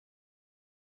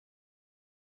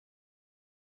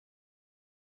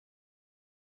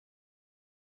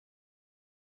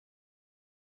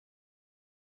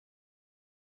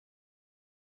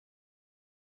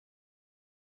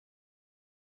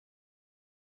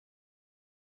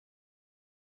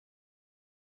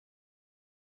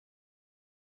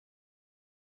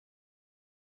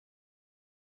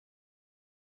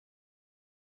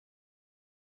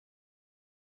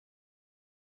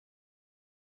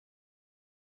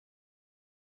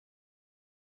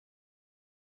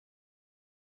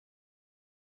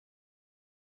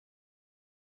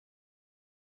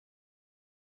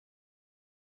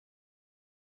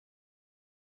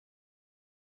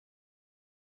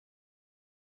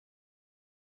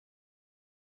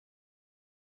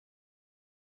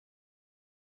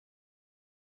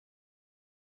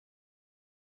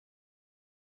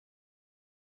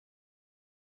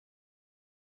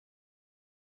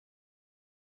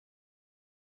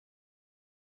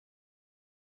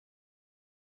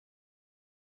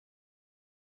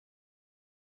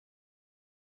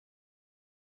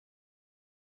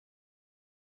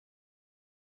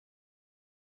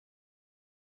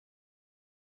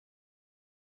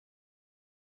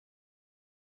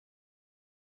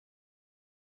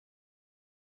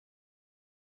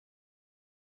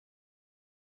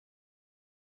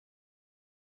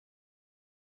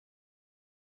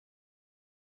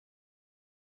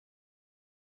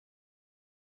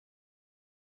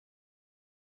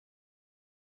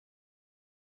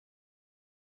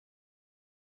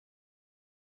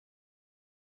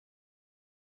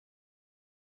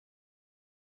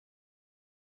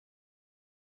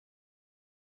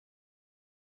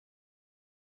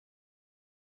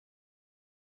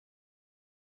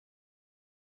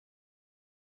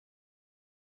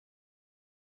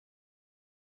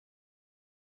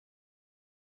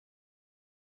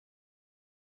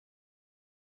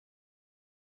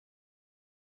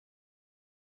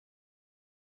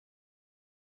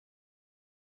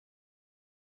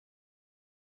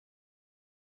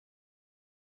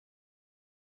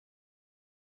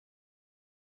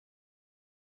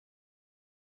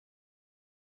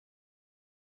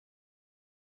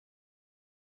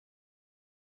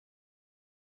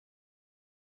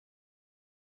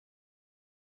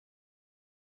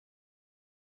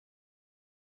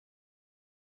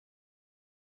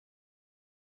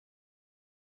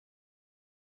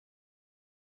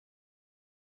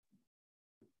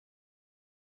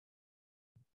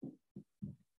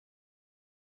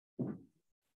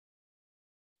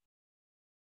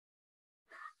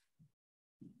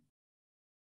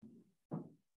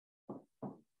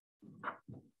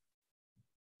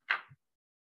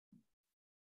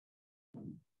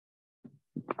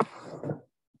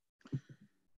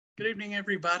Good evening,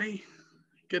 everybody.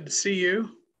 Good to see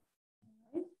you.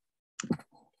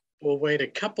 We'll wait a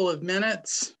couple of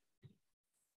minutes.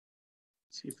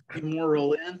 See if a few more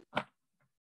roll in.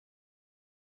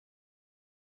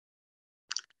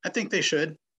 I think they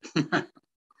should.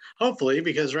 Hopefully,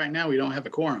 because right now we don't have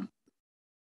a quorum.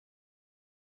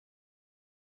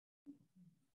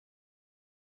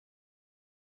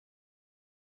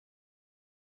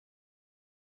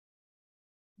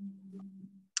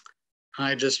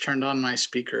 I just turned on my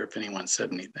speaker if anyone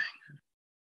said anything.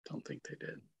 Don't think they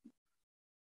did.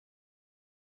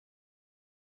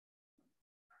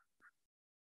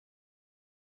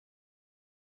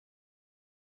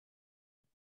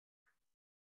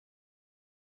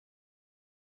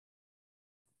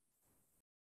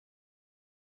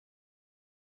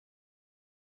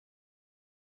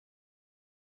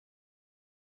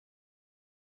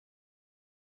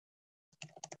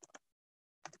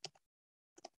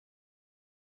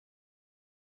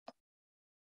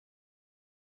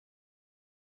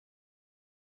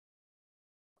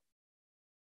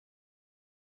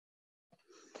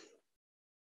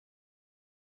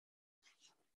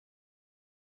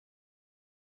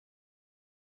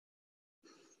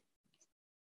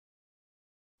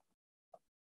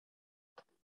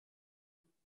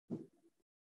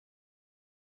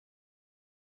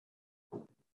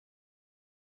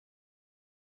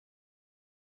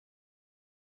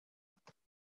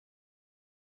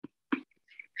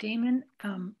 Damon,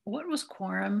 what was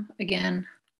quorum again?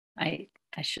 I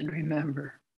should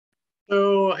remember.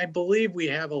 So I believe we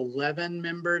have 11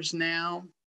 members now.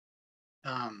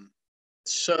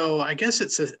 So I guess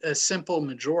it's a simple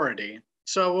majority.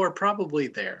 So we're probably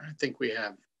there. I think we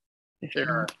have, there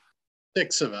are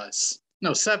 6 of us.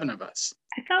 No, 7 of us.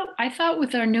 I thought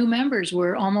with our new members,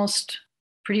 we're almost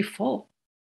pretty full.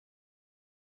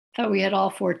 I thought we had all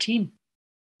 14.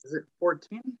 Is it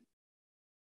 14?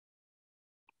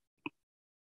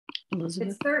 Elizabeth?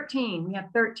 It's 13. We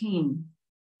have 13.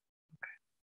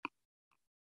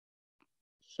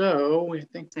 So we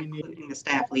think we need including a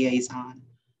staff liaison.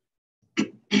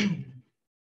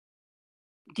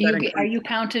 Are you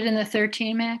counted in the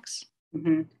 13, Max?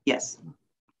 Mm-hmm. Yes.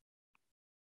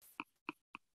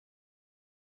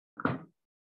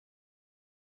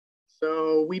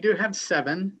 So we do have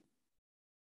 7.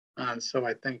 So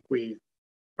I think we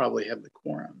probably have the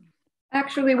quorum.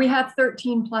 Actually, we have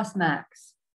 13 plus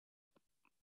Max.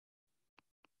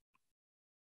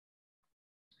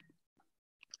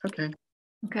 Okay.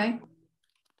 Okay.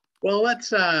 Well,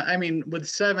 let's, I mean, with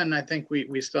 7, I think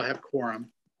we still have quorum.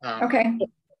 Okay.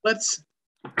 Let's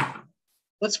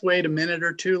wait a minute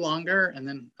or 2 longer and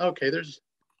then, okay, there's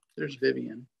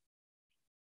Vivian.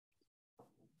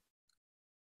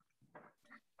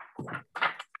 Okay.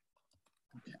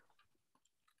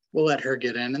 We'll let her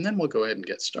get in and then we'll go ahead and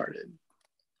get started.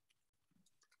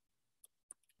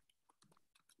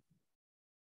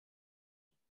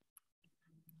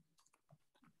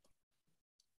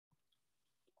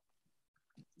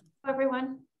 Hello,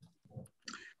 everyone.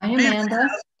 Hi, Amanda. How's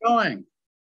it going?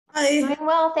 Hi. Doing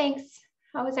well, thanks.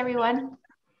 How is everyone?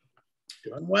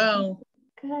 Doing well.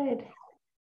 Good.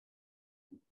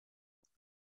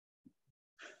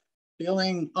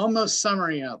 Feeling almost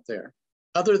summery out there,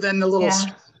 other than the little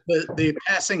the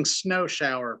passing snow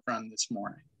shower from this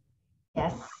morning.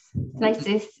 Yes, it's nice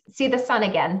to see the sun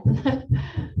again.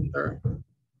 Sure.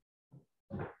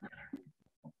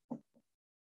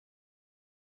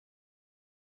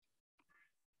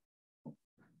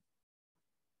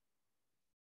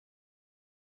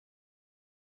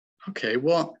 Okay,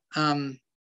 well, I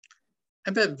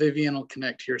bet Vivian will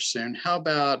connect here soon. How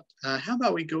about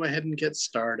we go ahead and get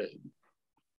started?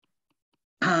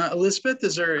 Elizabeth,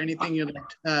 is there anything you'd like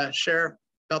to share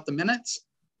about the minutes?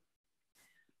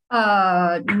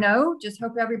 No, just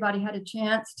hope everybody had a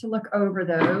chance to look over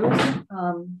those.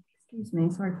 Excuse me,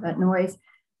 sorry for that noise.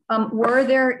 Were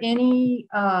there any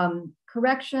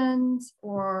corrections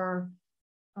or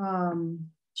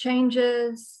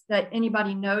changes that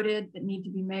anybody noted that need to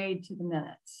be made to the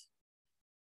minutes?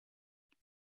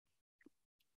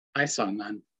 I saw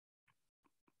none.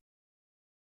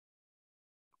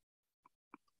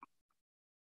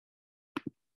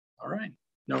 All right,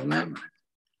 no amendment.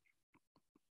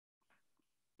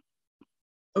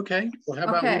 Okay, well, how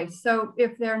about Okay, so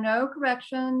if there are no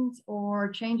corrections or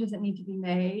changes that need to be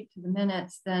made to the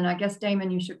minutes, then I guess, Damon,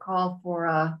 you should call for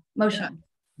a motion. Yeah.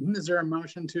 Is there a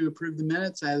motion to approve the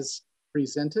minutes as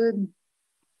presented?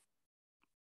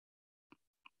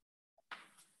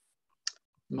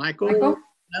 Michael?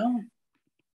 No?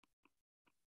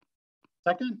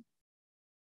 Second?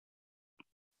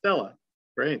 Stella,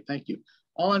 great, thank you.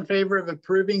 All in favor of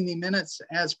approving the minutes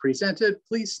as presented,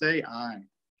 please say aye.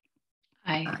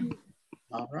 Aye.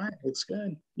 All right, looks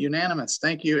good. Unanimous.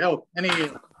 Thank you. Oh, I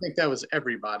think that was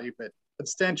everybody, but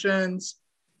abstentions,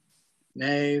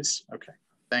 nays. Okay,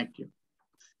 thank you.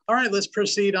 All right, let's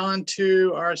proceed on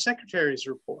to our secretary's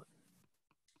report.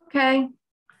 Okay.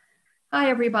 Hi,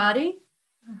 everybody.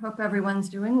 I hope everyone's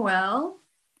doing well.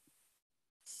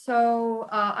 So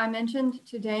I mentioned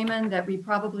to Damon that we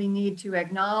probably need to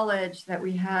acknowledge that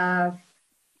we have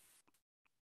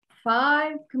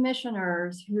 5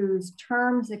 commissioners whose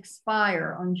terms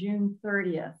expire on June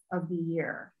 30th of the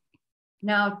year.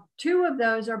 Now, 2 of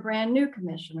those are brand new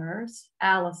commissioners,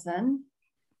 Allison,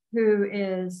 who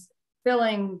is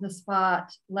filling the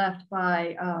spot left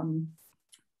by,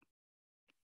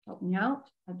 help me out,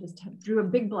 I just drew a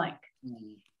big blank.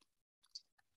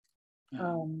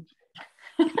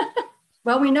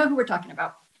 Well, we know who we're talking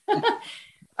about.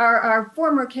 Our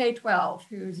former K-12,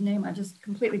 whose name I just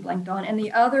completely blanked on. And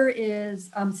the other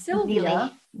is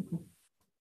Sylvia. Neely.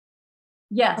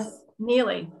 Yes,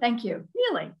 Neely. Thank you.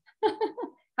 Neely.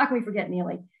 How can we forget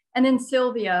Neely? And then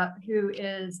Sylvia, who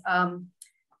is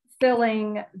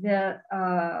filling the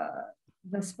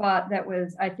spot that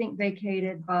was, I think,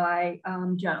 vacated by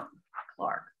Joan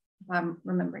Clark, if I'm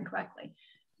remembering correctly.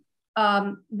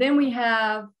 Then we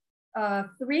have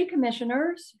 3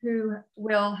 commissioners who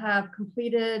will have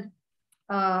completed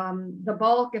the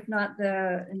bulk, if not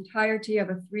the entirety of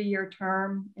a 3-year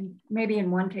term, and maybe in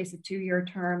one case a 2-year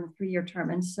term, a 3-year term.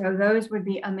 And so those would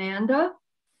be Amanda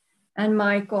and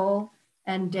Michael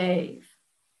and Dave.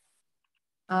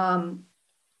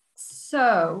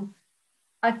 So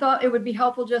I thought it would be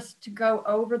helpful just to go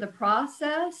over the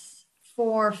process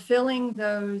for filling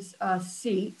those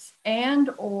seats, and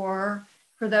or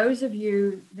for those of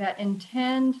you that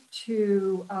intend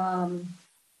to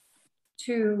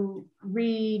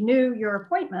renew your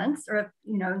appointments, or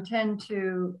intend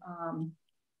to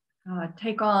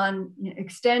take on,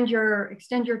 extend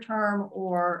your term,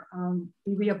 or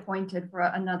be reappointed for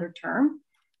another term.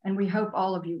 And we hope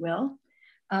all of you will.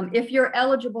 If you're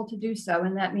eligible to do so,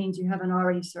 and that means you haven't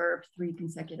already served 3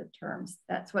 consecutive terms,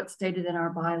 that's what's stated in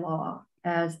our bylaw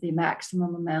as the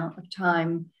maximum amount of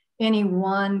time any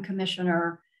one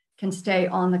commissioner can stay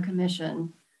on the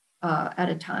commission at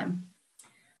a time.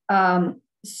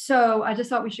 So I just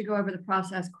thought we should go over the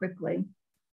process quickly.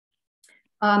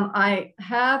 I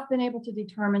have been able to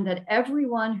determine that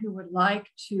everyone who would like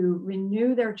to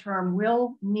renew their term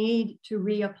will need to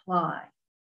reapply.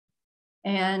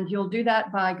 And you'll do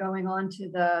that by going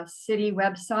onto the city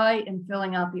website and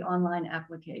filling out the online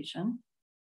application.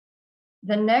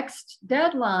 The next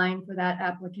deadline for that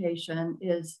application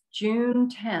is June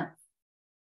 10th.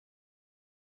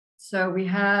 So we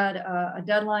had a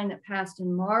deadline that passed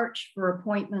in March for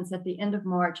appointments at the end of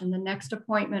March, and the next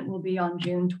appointment will be on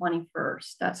June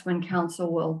 21st. That's when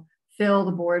council will fill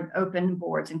the board, open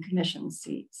boards and commission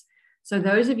seats. So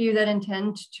those of you that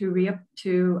intend to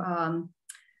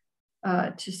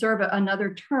serve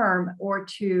another term, or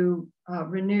to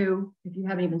renew, if you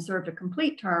haven't even served a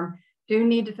complete term, do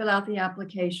need to fill out the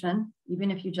application,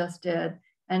 even if you just did,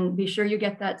 and be sure you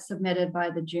get that submitted by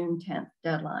the June 10th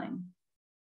deadline.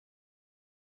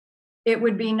 It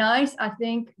would be nice, I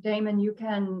think, Damon, you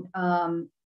can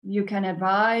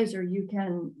advise, or you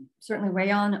can certainly weigh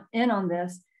in on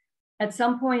this. At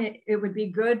some point, it would be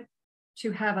good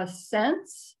to have a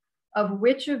sense of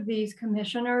which of these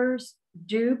commissioners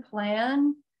do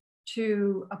plan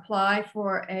to apply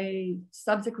for a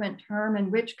subsequent term,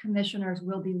 and which commissioners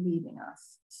will be leaving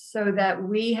us, so that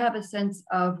we have a sense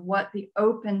of what the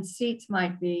open seats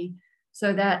might be,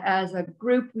 so that as a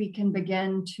group we can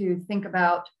begin to think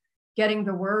about getting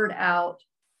the word out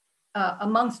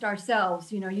amongst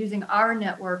ourselves, using our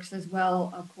networks as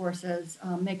well, of course, as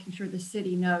making sure the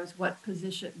city knows what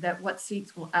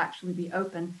seats will actually be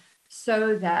open,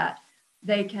 so that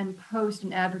they can post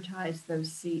and advertise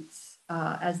those seats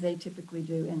as they typically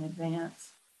do in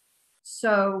advance.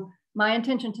 So my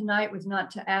intention tonight was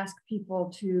not to ask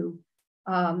people to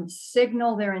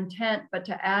signal their intent, but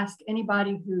to ask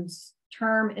anybody whose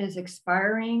term is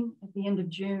expiring at the end of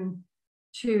June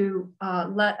to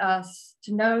let us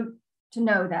know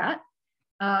that,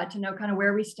 to know kind of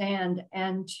where we stand,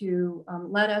 and to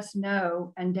let us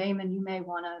know. And Damon, you may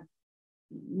want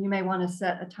to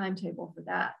set a timetable for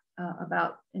that,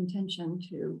 about intention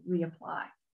to reapply.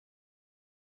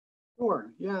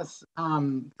 Sure, yes.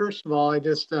 First of all, I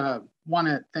just want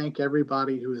to thank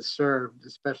everybody who has served,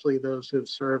 especially those who have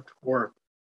served for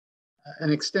an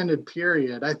extended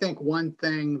period. I think one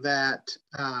thing that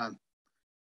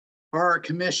our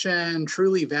commission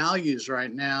truly values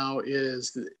right now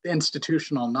is the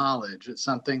institutional knowledge. It's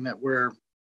something that we're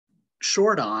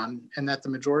short on, and that the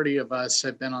majority of us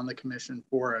have been on the commission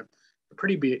for a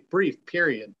pretty brief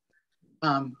period.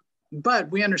 But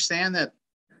we understand that,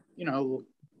 you know,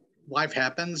 life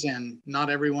happens and not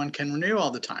everyone can renew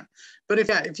all the time. But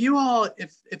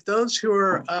if those who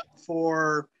are up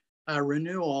for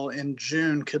renewal in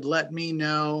June could let me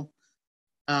know,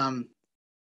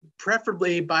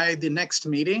 preferably by the next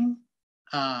meeting,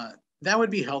 that would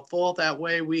be helpful. That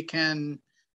way we can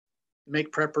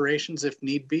make preparations if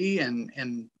need be,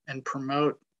 and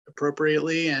promote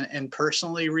appropriately, and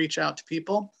personally reach out to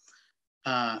people.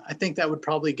 I think that would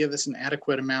probably give us an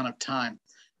adequate amount of time.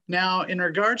 Now, in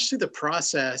regards to the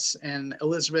process, and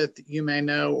Elizabeth, you may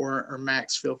know, or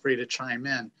Max, feel free to chime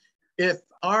in. If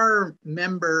our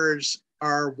members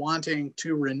are wanting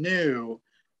to renew,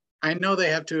 I know they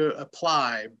have to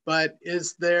apply, but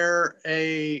is there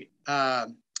a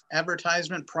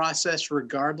advertisement process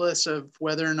regardless of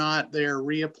whether or not they're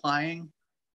reapplying?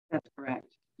 That's correct.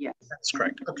 Yes. That's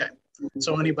correct. Okay.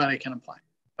 So anybody can apply.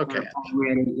 Okay.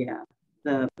 Already, yeah.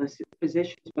 The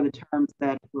positions for the terms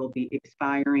that will be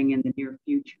expiring in the near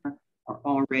future are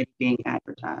already being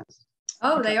advertised.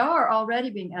 Oh, okay. They are already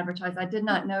being advertised. I did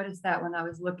not notice that when I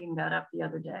was looking that up the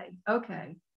other day.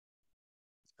 Okay.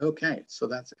 Okay, so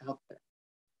that's out there.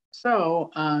 So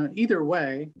either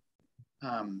way,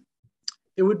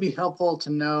 it would be helpful to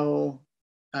know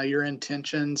your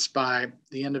intentions by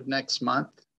the end of next month.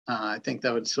 I think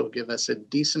that would still give us a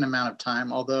decent amount of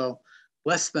time, although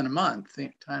less than a month. I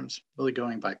think time's really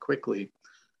going by quickly.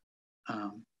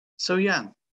 So yeah,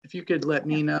 if you could let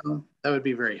me know, that would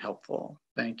be very helpful.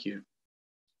 Thank you.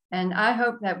 And I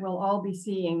hope that we'll all be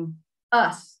seeing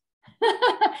us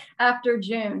after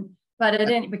June. But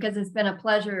because it's been a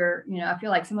pleasure, you know, I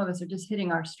feel like some of us are just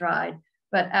hitting our stride,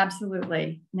 but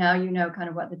absolutely. Now you know kind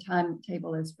of what the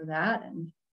timetable is for that.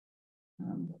 And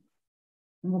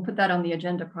we'll put that on the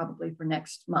agenda probably for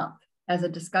next month as a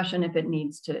discussion if there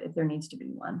needs to be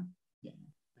one. Yeah.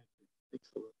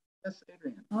 Excellent. Yes,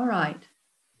 Adrienne. All right.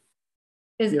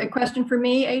 Is a question for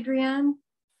me, Adrienne?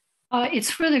 It's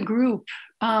for the group.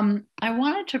 I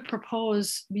wanted to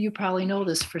propose, you probably know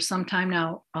this for some time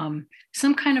now,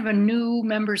 some kind of a new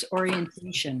members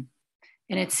orientation.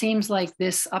 And it seems like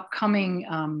this upcoming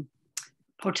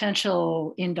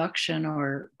potential induction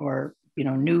or you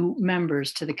know, new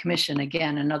members to the commission,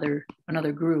 again,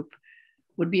 another group,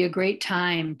 would be a great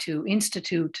time to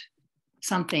institute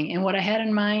something. And what I had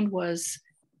in mind was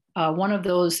one of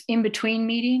those in-between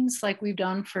meetings like we've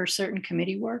done for certain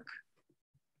committee work.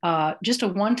 Just a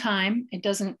one time, it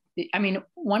doesn't, I mean,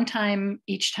 one time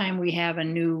each time we have a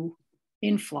new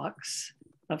influx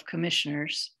of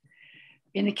commissioners.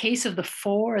 In the case of the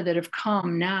 4 that have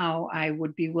come now, I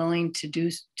would be willing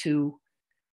to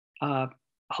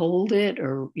hold it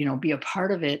or, you know, be a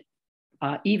part of it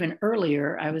even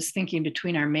earlier. I was thinking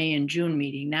between our May and June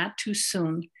meeting, not too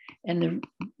soon. And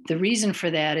the reason for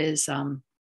that is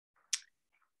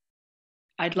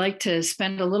I'd like to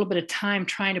spend a little bit of time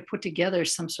trying to put together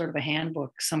some sort of a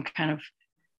handbook, some kind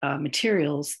of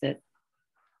materials that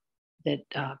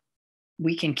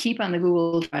we can keep on the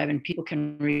Google Drive and people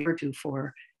can refer to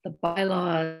for the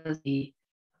bylaws,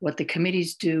 what the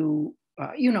committees do,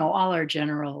 you know, all our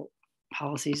general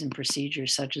policies and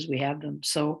procedures such as we have them.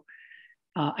 So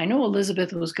I know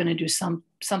Elizabeth was going to do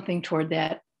something toward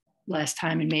that last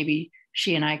time, and maybe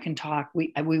she and I can talk.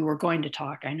 We were going to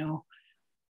talk, I know.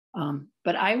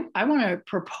 But I want to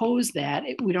propose that.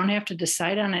 We don't have to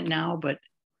decide on it now, but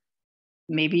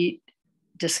maybe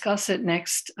discuss it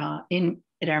next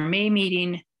at our May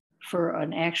meeting for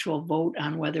an actual vote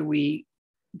on whether we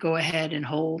go ahead and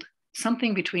hold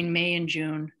something between May and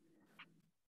June,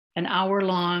 an hour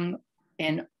long,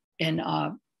 and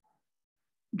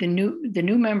the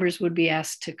new members would be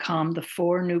asked to come, the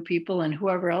 4 new people, and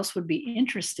whoever else would be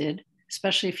interested,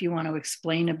 especially if you want to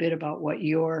explain a bit about what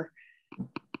your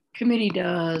committee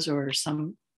does or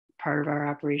some part of our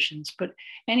operations. But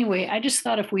anyway, I just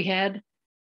thought if we had,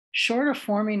 short of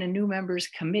forming a new members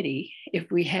committee, if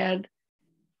we had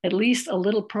at least a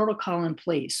little protocol in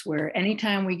place where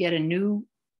anytime we get a new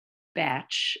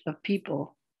batch of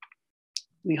people,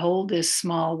 we hold this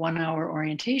small 1-hour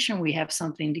orientation, we have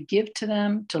something to give to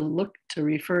them, to look, to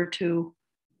refer to.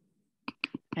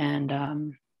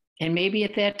 And maybe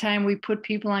at that time we put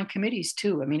people on committees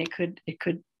too. I mean, it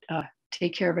could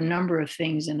take care of a number of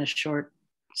things in a short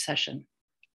session.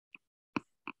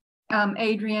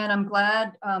 Adrienne, I'm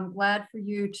glad for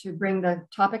you to bring the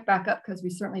topic back up because we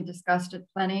certainly discussed it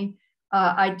plenty.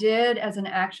 I did, as an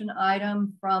action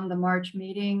item from the March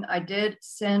meeting, I did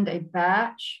send a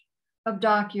batch of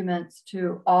documents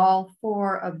to all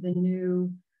 4 of the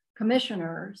new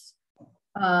commissioners,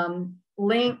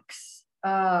 links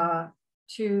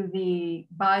to the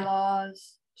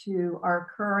bylaws, to our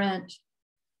current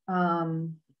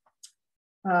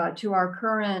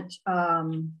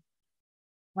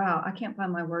wow, I can't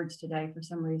find my words today for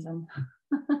some reason.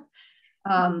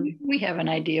 We have an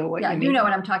idea what yeah, you mean. You know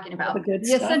what I'm talking about. The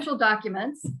essential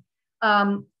documents.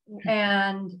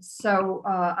 And so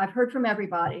I've heard from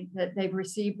everybody that they've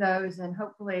received those and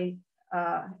hopefully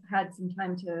had some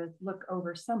time to look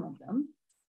over some of them.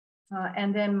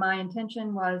 And then my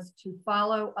intention was to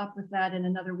follow up with that in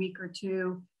another week or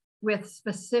 2 with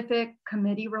specific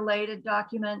committee related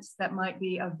documents that might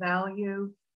be of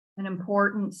value and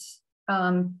importance.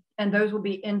 And those will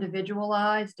be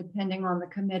individualized depending on the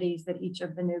committees that each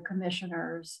of the new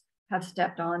commissioners have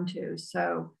stepped onto.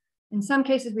 So in some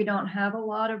cases, we don't have a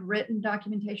lot of written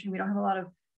documentation. We don't have a lot of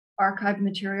archived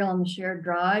material on the shared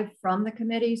drive from the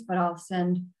committees, but I'll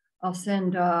send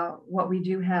what we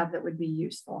do have that would be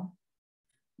useful.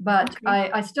 But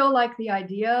okay. I still like the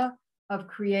idea of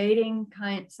creating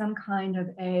some kind of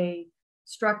a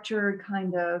structured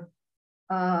kind of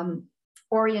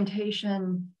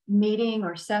orientation meeting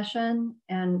or session.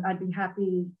 And I'd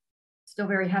be still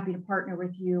very happy to partner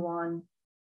with you on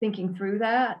thinking through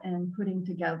that and putting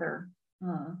together,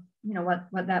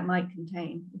 what that might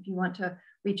contain. If you want to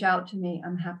reach out to me,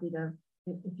 I'm happy to,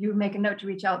 if you make a note to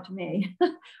reach out to me,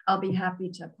 I'll be happy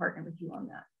to partner with you on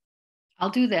that. I'll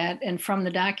do that. And from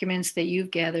the documents that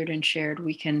you've gathered and shared,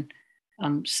 we can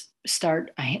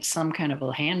start some kind of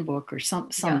a handbook or some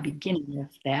beginning of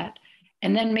that.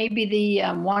 And then maybe the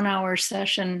 1 hour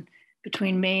session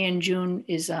between May and June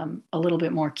is a little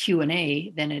bit more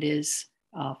Q&A than it is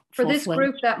for this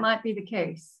group. That might be the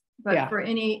case, but for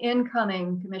any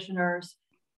incoming commissioners,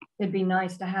 it'd be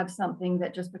nice to have something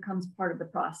that just becomes part of the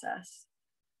process.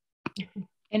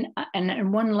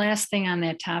 And one last thing on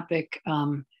that topic,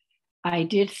 I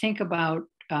did think about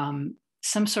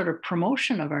some sort of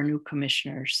promotion of our new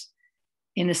commissioners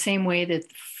in the same way that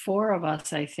 4 of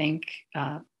us, I think,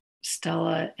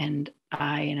 Stella and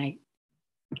I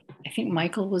think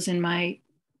Michael was in my,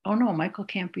 oh no, Michael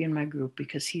can't be in my group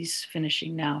because he's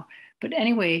finishing now. But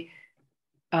anyway,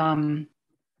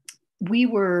 we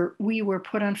were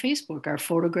put on Facebook, our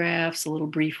photographs, a little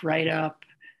brief write-up.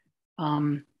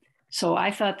 So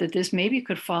I thought that this maybe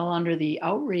could fall under the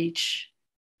outreach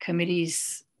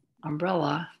committee's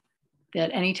umbrella,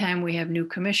 that anytime we have new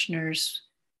commissioners,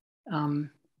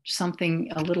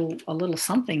 something, a little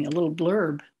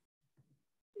blurb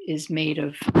is made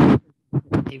of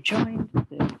they've joined,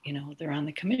 that, they're on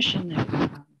the commission.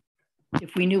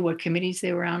 If we knew what committees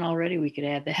they were on already, we could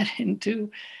add that in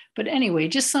too. But anyway,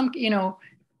 just some,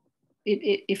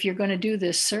 if you're going to do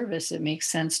this service, it makes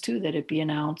sense too that it be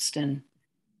announced and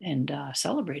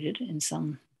celebrated in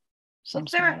some.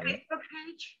 Is there a Facebook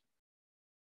page?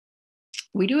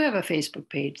 We do have a Facebook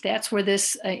page. That's where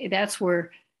this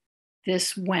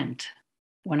went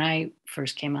when I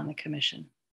first came on the commission.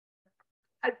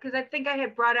 Because I think I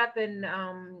had brought up, and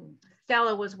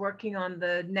Stella was working on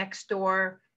the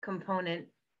Nextdoor component.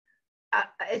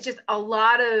 It's just a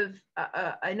lot of,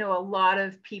 I know a lot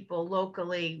of people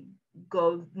locally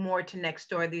go more to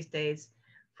Nextdoor these days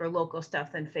for local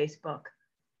stuff than Facebook.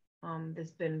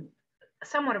 There's been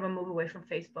somewhat of a move away from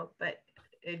Facebook, but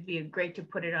it'd be great to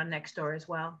put it on Nextdoor as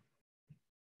well.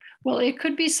 Well, it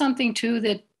could be something too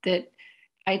that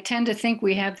I tend to think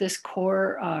we have this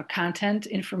core content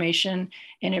information,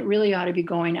 and it really ought to be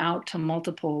going out to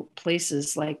multiple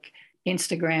places like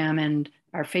Instagram and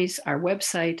our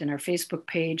website and our Facebook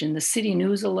page, and the city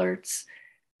news alerts.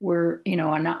 We're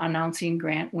announcing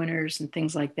grant winners and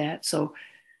things like that. So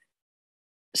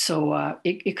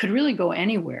it could really go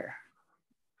anywhere.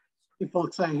 Hey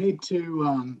folks, I hate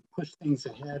to push things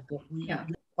ahead, but we have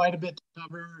quite a bit to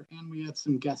cover, and we have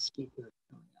some guest speakers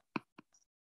coming up.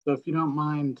 So if you don't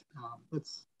mind,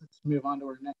 let's move on to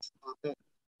our next topic.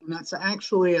 And that's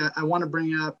actually, I want to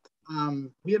bring up,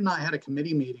 we have not had a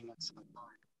committee meeting in some time.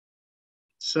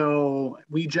 So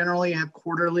we generally have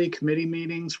quarterly committee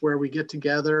meetings where we get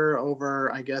together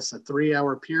over, I guess, a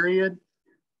 3-hour period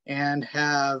and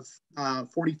have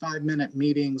 45-minute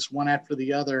meetings, one after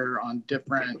the other, on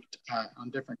different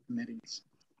committees.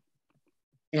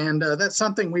 And that's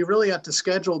something we really have to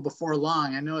schedule before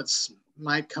long. I know it's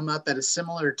might come up at a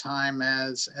similar time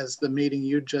as the meeting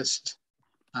you just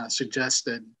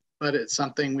suggested, but it's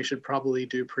something we should probably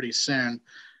do pretty soon.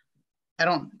 I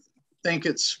don't think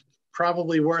it's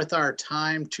probably worth our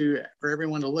time for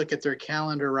everyone to look at their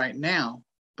calendar right now,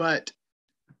 but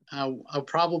I'll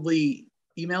probably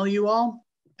email you all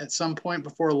at some point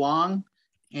before long,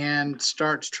 and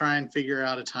start to try and figure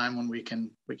out a time when we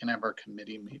can have our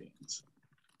committee meetings.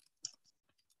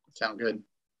 Sound good?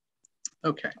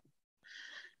 Okay.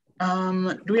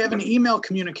 Do we have an email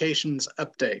communications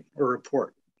update or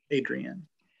report, Adrienne?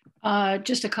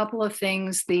 Just a couple of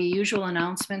things. The usual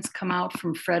announcements come out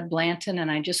from Fred Blanton,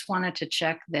 and I just wanted to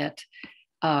check that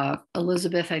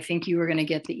Elizabeth, I think you were going to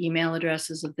get the email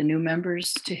addresses of the new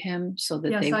members to him so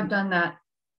that Yes, I've done that.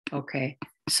 Okay.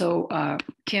 So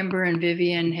Kimber and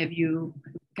Vivian, have you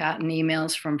gotten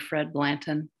emails from Fred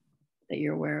Blanton that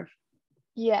you're aware of?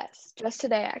 Yes, just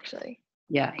today, actually.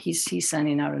 Yeah, he's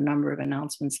sending out a number of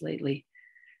announcements lately.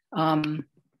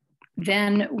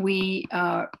 Then we,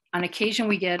 on occasion,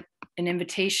 we get an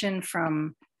invitation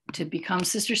to become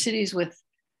sister cities with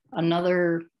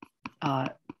another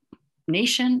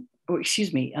nation, or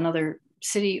excuse me, another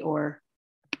city, or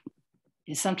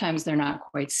sometimes they're not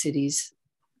quite cities.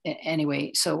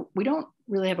 Anyway, so we don't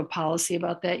really have a policy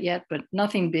about that yet, but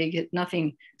nothing big,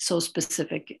 nothing so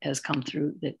specific has come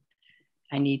through that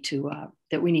I need to,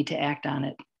 that we need to act on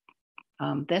it.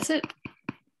 That's it.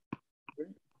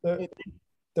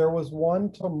 There was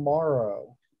one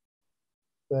tomorrow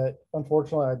that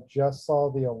unfortunately I just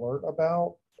saw the alert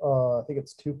about. I think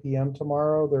it's 2 p.m.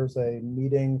 tomorrow. There's a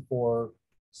meeting for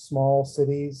small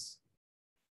cities,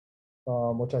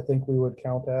 which I think we would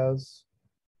count as.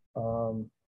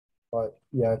 But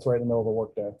yeah, it's right in the middle of the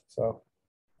workday. So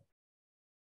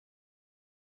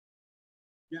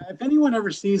yeah, if anyone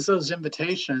ever sees those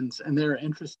invitations and they're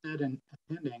interested in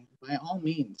attending, by all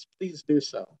means, please do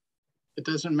so. It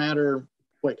doesn't matter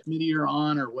what committee you're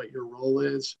on or what your role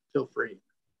is, feel free.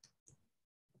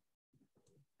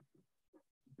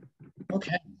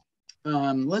 Okay,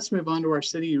 let's move on to our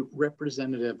city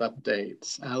representative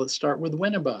updates. Let's start with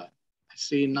Winneba. I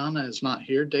see Nana is not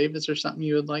here. Dave, is there something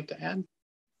you would like to add?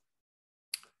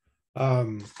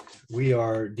 We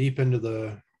are deep into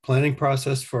the planning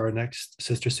process for our next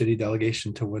sister city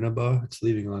delegation to Winneba. It's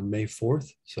leaving on May 4th,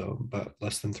 so about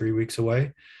less than 3 weeks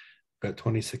away. Got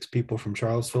 26 people from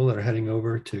Charlottesville that are heading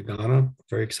over to Ghana.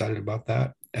 Very excited about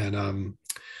that, and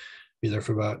be there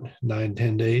for about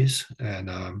 9-10 days.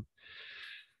 And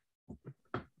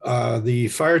the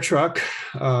fire truck,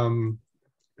 you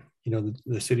know,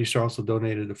 the city of Charlottesville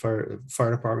donated a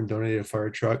fire department donated a fire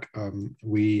truck.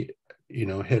 We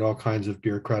hit all kinds of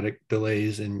bureaucratic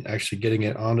delays in actually getting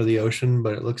it onto the ocean,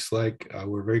 but it looks like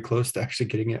we're very close to actually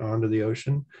getting it onto the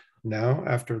ocean now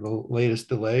after the latest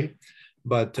delay.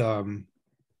 But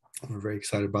we're very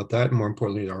excited about that. And more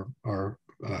importantly,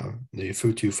 the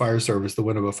Futu Fire Service, the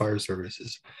Winneba Fire Service,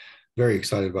 is very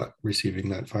excited about receiving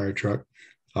that fire truck.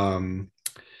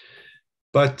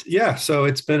 But yeah, so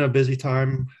it's been a busy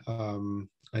time.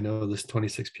 I know this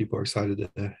 26 people are excited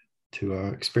to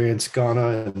experience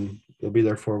Ghana, and they'll be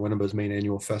there for Winneba's main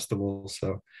annual festival.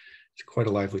 So it's quite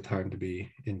a lively time to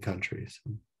be in country.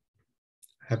 So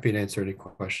happy to answer any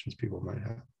questions people might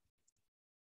have.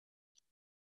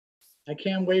 I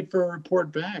can't wait for a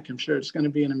report back. I'm sure it's going to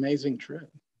be an amazing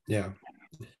trip. Yeah.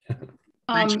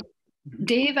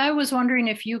 Dave, I was wondering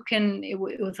if you can,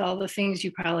 with all the things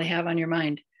you probably have on your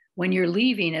mind, when you're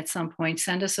leaving at some point,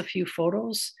 send us a few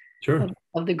photos Sure.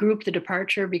 of the group, the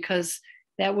departure, because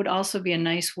that would also be a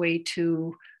nice way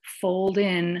to fold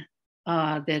in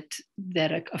that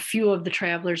a few of the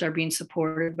travelers are being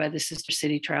supported by the Sister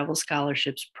City Travel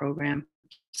Scholarships Program,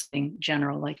 something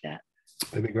general like that.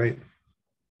 That'd be great.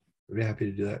 I'd be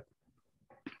happy to do that.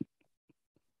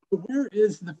 Where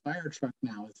is the fire truck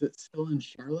now? Is it still in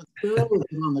Charlottesville? Or is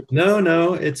it on the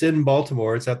No, it's in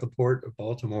Baltimore. It's at the port of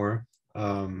Baltimore.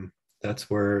 That's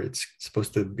where it's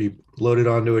supposed to be loaded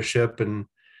onto a ship and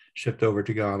shipped over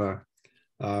to Ghana.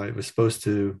 It was supposed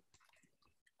to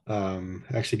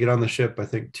actually get on the ship, I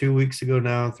think 3 weeks ago,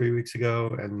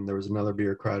 and there was another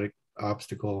bureaucratic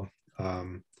obstacle,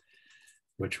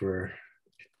 which we're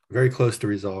very close to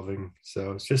resolving.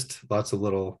 So it's just lots of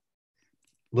little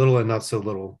and not so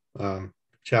little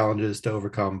challenges to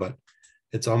overcome, but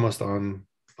it's almost on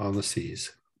the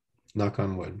seas. Knock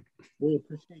on wood. We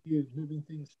appreciate you moving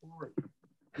things forward.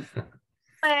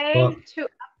 To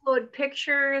upload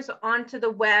pictures onto the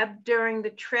web during the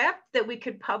trip that we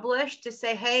could publish to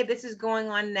say, hey, this is going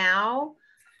on now,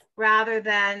 rather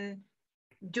than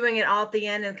doing it all at the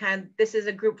end and kind of, this is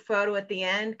a group photo at the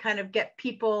end, kind of get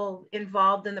people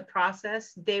involved in the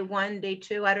process. Day 1, day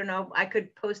 2, I don't know. I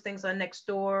could post things on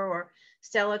Nextdoor, or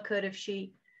Stella could if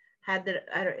she had that,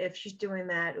 if she's doing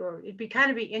that, or it'd be kind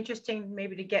of be interesting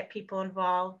maybe to get people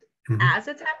involved as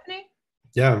it's happening.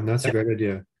 Yeah, that's a great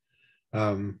idea.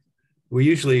 We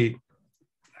usually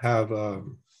have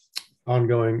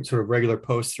ongoing sort of regular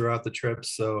posts throughout the trip.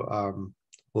 So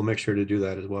we'll make sure to do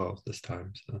that as well this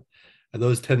time. So, and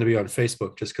those tend to be on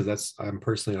Facebook, just because I'm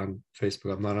personally on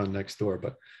Facebook. I'm not on Nextdoor,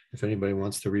 but if anybody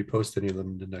wants to repost any of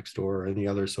them to Nextdoor or any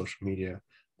other social media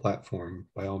platform,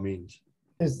 by all means.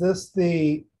 Is this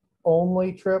the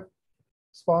only trip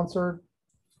sponsored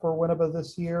for Winneba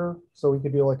this year? So we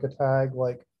could do like a tag,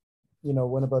 like, you know,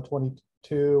 Winneba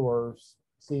 22 or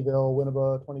Seaville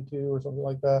Winneba 22 or something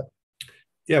like that.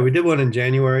 Yeah, we did one in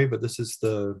January, but this is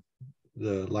the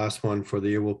last one for the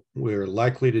year. We're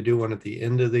likely to do one at the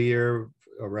end of the year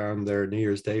around their New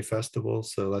Year's Day festival.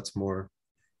 So that's more,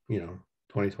 you know,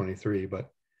 2023.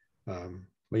 But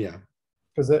yeah.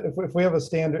 Because if we have a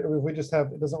standard, if we just have,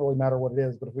 it doesn't really matter what it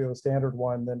is, but if we have a standard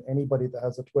one, then anybody that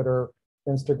has a Twitter,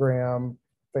 Instagram,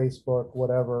 Facebook,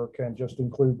 whatever, can just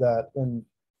include that in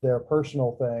their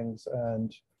personal things,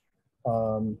 and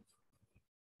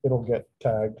it'll get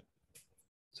tagged.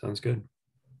 Sounds good.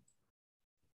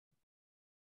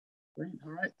 Great.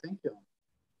 All right. Thank you.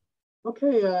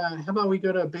 Okay. How about we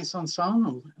go to Based on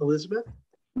Song, Elizabeth?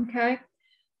 Okay.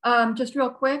 Just real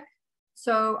quick.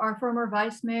 So our former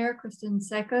Vice Mayor, Kristen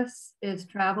Sekas, is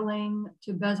traveling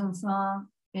to Besançon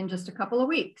in just a couple of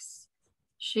weeks.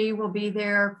 She will be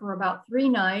there for about 3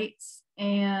 nights,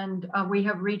 and we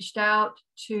have reached out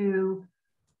to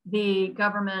the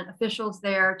government officials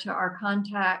there, to our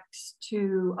contacts,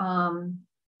 to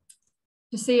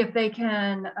see if they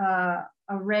can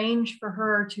arrange for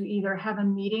her to either have a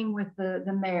meeting with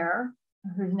the mayor,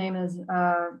 whose name is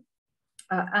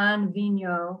Anne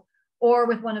Vigneault, or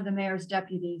with one of the mayor's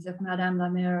deputies if Madame la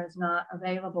Maire is not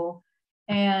available.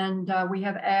 And we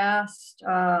have asked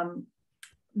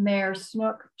Mayor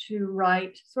Snook to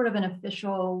write sort of an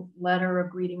official letter of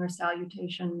greeting or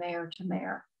salutation, mayor to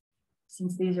mayor,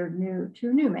 since these are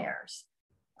two new mayors.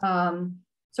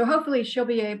 So hopefully she'll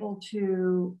be able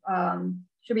to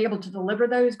deliver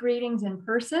those greetings in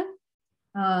person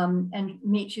and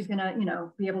meet. She's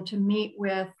gonna, be able to meet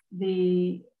with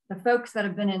the folks that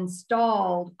have been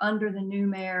installed under the new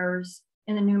mayors,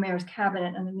 in the new mayor's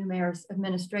cabinet and the new mayor's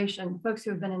administration, folks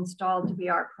who have been installed to be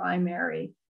our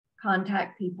primary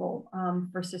contact people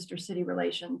for sister city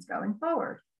relations going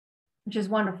forward, which is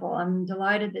wonderful. I'm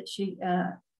delighted that she,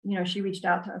 she reached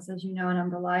out to us, as you know, and I'm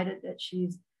delighted that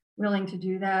she's willing to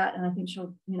do that. And I think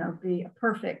she'll, be a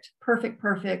perfect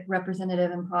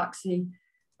representative and proxy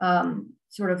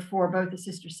sort of for both the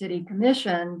Sister City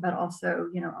Commission, but also,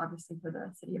 obviously for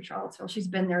the city of Charlottesville. She's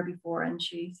been there before and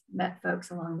she's met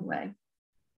folks along the way.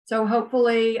 So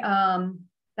hopefully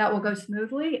that will go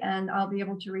smoothly, and I'll be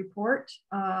able to report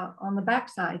on the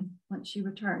backside once she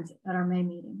returns at our May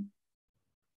meeting.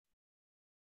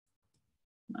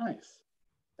 Nice.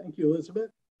 Thank you,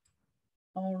 Elizabeth.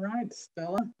 All right,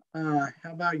 Stella,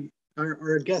 how about you?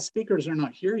 Our guest speakers are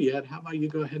not here yet. How about you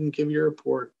go ahead and give your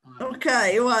report?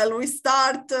 Okay, well, we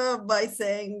start by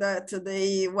saying that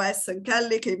Wes and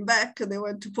Kelly came back. They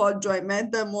went to Poggio. I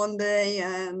met them one day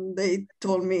and they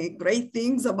told me great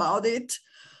things about it.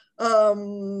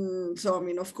 So, I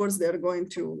mean, of course, they're going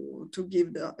to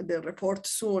give the report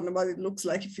soon, but it looks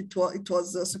like if it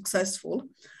was successful.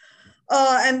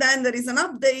 And then there is an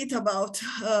update about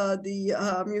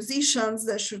the musicians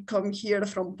that should come here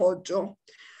from Poggio.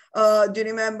 Do you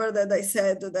remember that I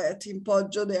said that in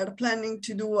Poggio they are planning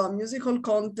to do a musical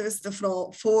contest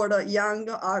for young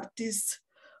artists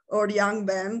or young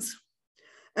bands?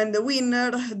 And the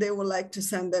winner, they would like to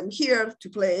send them here to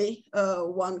play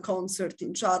one concert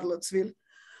in Charlottesville.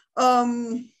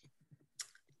 Now,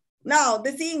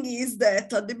 the thing is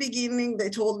that at the beginning, they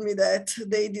told me that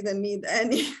they didn't need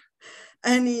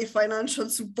any financial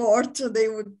support. They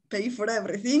would pay for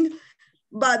everything.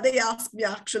 But they asked me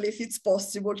actually if it's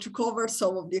possible to cover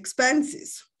some of the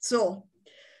expenses. So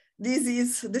this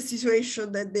is the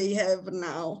situation that they have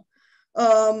now.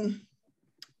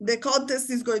 The contest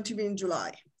is going to be in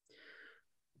July.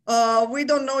 We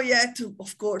don't know yet,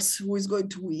 of course, who is going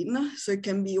to win. So it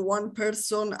can be one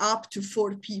person up to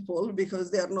 4 people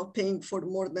because they are not paying for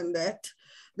more than that.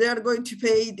 They are going to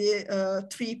pay the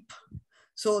trip,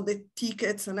 so the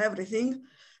tickets and everything.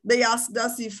 They asked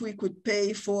us if we could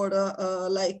pay for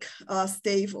like a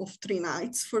stay of 3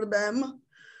 nights for them,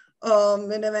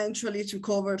 and eventually to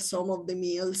cover some of the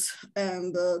meals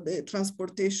and the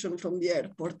transportation from the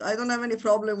airport. I don't have any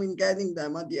problem in getting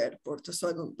them at the airport.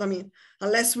 So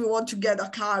unless we want to get a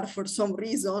car for some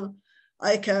reason,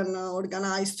 I can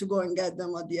organize to go and get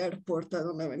them at the airport. I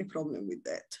don't have any problem with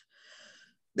that.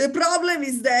 The problem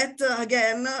is that,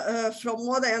 again, from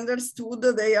what I understood,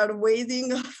 they are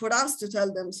waiting for us to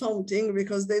tell them something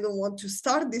because they don't want to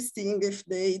start this thing if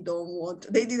they don't want.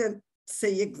 They didn't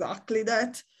say exactly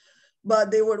that,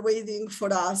 but they were waiting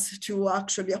for us to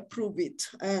actually approve it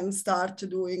and start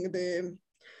doing the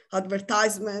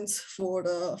advertisements for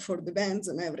the bands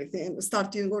and everything,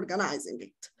 starting organizing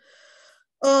it.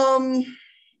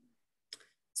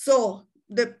 So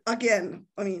again,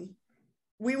 I mean,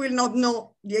 we will not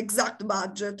know the exact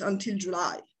budget until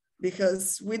July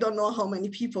because we don't know how many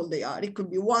people they are. It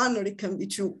could be 1 or it can be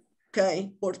 2,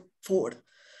 okay, or 4.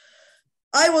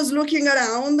 I was looking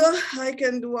around. I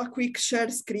can do a quick share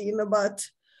screen, but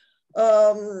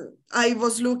I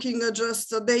was looking just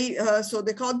so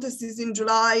the contest is in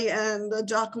July, and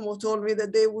Giacomo told me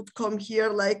that they would come here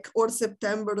like or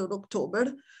September or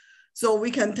October. So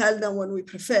we can tell them when we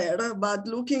prefer, but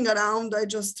looking around, I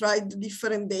just tried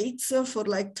different dates for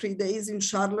like 3 days in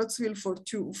Charlottesville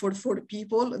for 4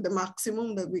 people, the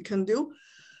maximum that we can do.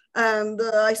 And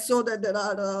I saw that there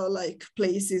are like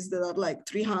places that are like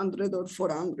 300 or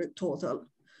 400 total.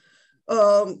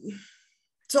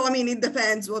 So, I mean, it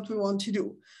depends what we want to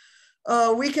do.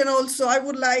 We can also, I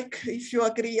would like, if you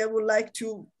agree, I would like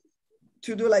to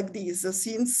do like this,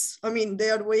 since, I mean, they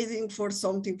are waiting for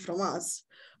something from us.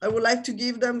 I would like to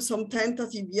give them some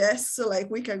tentative yes,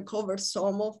 like we can cover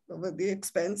some of the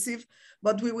expensive,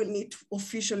 but we will need to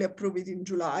officially approve it in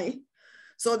July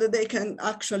so that they can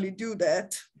actually do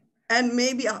that. And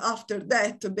maybe after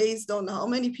that, based on how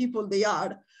many people they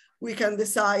are, we can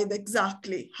decide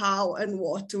exactly how and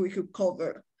what we could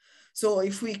cover. So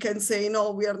if we can say,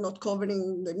 no, we are not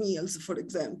covering the meals, for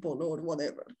example, or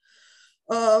whatever.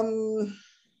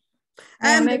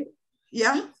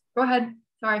 Yeah? Go ahead.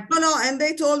 Sorry. No, and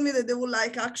they told me that they would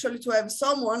like actually to have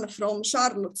someone from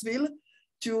Charlottesville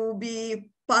to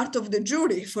be part of the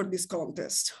jury for this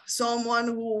contest. Someone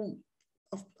who,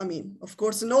 I mean, of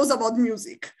course, knows about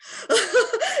music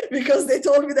because they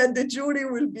told me that the jury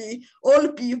will be all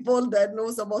people that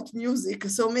knows about music.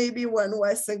 So maybe when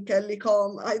Wes and Kelly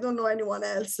come, I don't know anyone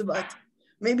else, but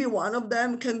maybe one of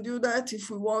them can do that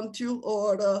if we want to,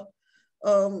 or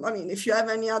I mean, if you have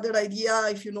any other idea,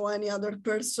 if you know any other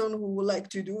person who would like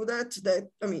to do that,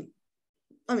 I mean,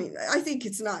 I think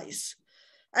it's nice.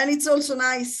 And it's also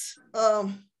nice,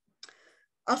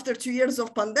 after 2 years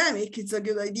of pandemic, it's a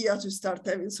good idea to start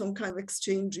having some kind of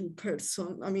exchange in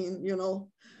person. I mean, you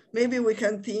know, maybe we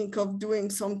can think of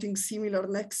doing something similar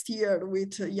next year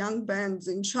with young bands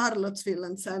in Charlottesville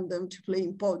and send them to play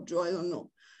in Poggio. I don't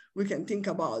know. We can think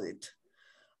about it.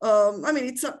 I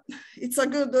mean, it's a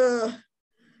good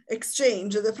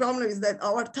exchange. The problem is that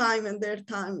our time and their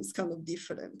time is kind of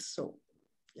different. So,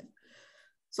 yeah.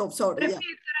 So sorry. Would it be a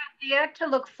good idea to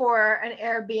look for an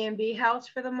Airbnb house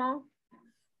for them all?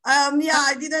 Yeah,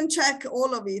 I didn't check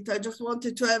all of it. I just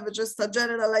wanted to have just a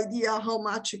general idea how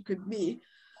much it could be.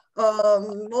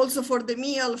 Also for the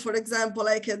meal, for example,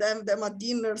 I could have them at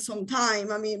dinner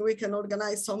sometime. I mean, we can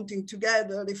organize something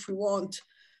together if we want.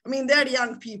 I mean, they're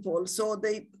young people, so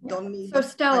they don't need. So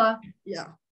Stella, yeah.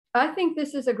 I think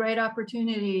this is a great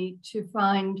opportunity to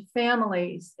find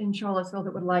families in Charlottesville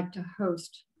that would like to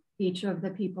host each of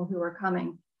the people who are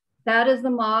coming. That is the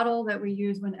model that we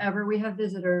use whenever we have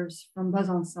visitors from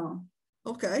Besançon.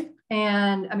 Okay.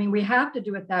 And I mean, we have to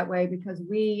do it that way because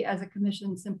we as a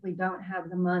commission simply don't have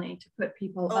the money to put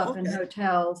people up in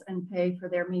hotels and pay for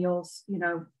their meals, you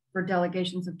know, for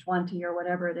delegations of 20 or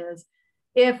whatever it is.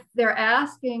 If they're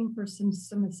asking for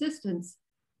some assistance,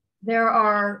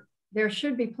 there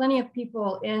should be plenty of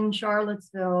people in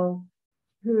Charlottesville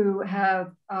who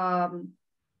have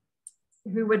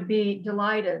who would be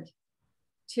delighted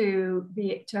to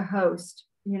host,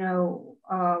 you know,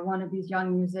 one of these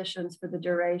young musicians for the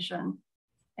duration.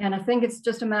 And I think it's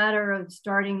just a matter of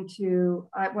starting to,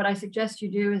 what I suggest you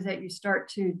do is that you start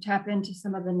to tap into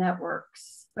some of the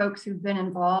networks, folks who've been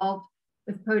involved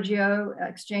with Poggio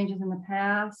exchanges in the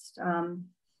past.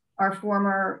 Our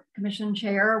former commission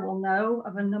chair will know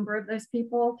of a number of those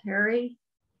people, Terry.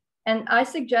 And I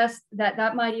suggest that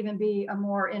that might even be a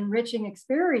more enriching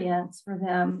experience for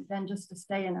them than just to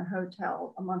stay in a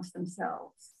hotel amongst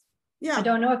themselves. Yeah. I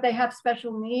don't know if they have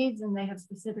special needs and they have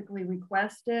specifically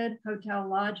requested hotel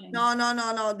lodging.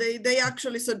 No. They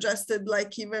actually suggested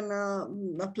like even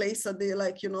a place at the,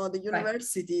 like, you know, the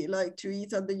university, like to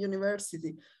eat at the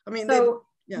university. I mean, so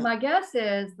my guess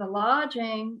is the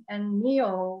lodging and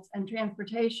meals and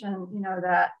transportation, you know,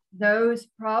 that those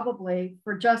probably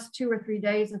for just 2 or 3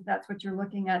 days, if that's what you're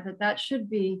looking at, that should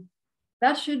be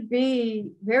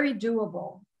very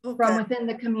doable from within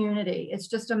the community. It's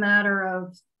just a matter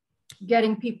of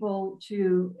getting people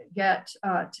to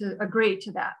to agree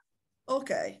to that.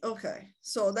 Okay.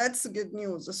 So that's good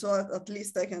news. So at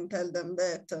least I can tell them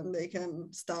that and they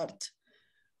can start.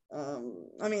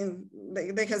 I mean,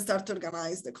 they can start to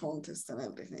organize the contest and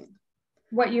everything.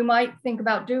 what you might think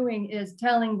about doing is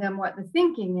telling them what the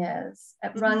thinking is,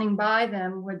 at running by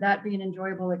them. Would that be an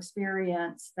enjoyable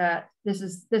experience? That this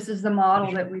is the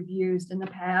model that we've used in the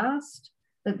past,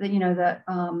 that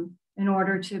in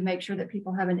order to make sure that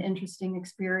people have an interesting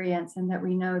experience, and that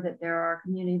we know that there are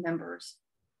community members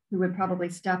who would probably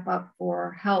step up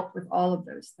for help with all of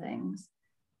those things.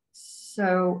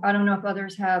 So I don't know if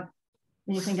others have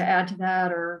anything to add to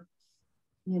that, or,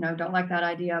 don't like that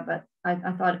idea, but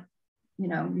I thought,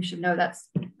 you should know that's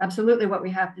absolutely what we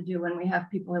have to do when we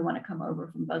have people who want to come over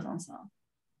from Besançon.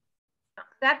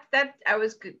 That I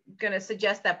was going to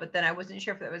suggest that, but then I wasn't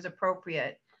sure if that was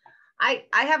appropriate. I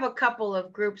have a couple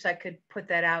of groups I could put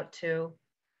that out to,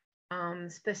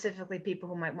 specifically people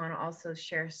who might want to also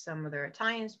share some of their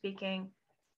Italian speaking.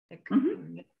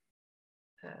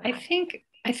 I think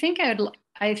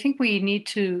we need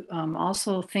to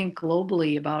also think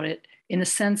globally about it, in the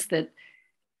sense that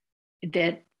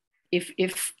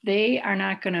if they are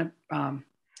not going to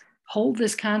hold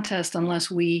this contest unless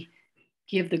we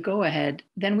give the go ahead,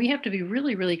 then we have to be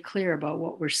really, really clear about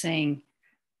what we're saying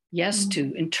yes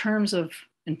to in terms of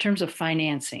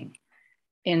financing.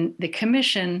 And the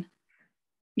commission,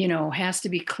 has to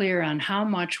be clear on how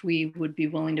much we would be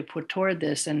willing to put toward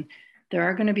this. And there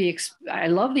are going to be, I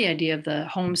love the idea of the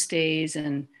homestays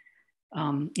and,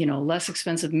 less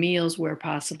expensive meals where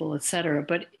possible, et cetera.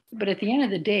 But at the end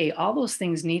of the day, all those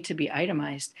things need to be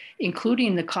itemized,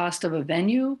 including the cost of a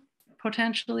venue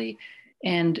potentially,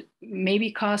 and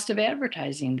maybe cost of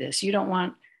advertising this. You don't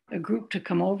want a group to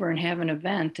come over and have an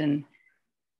event and,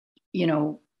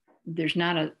 there's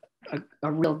not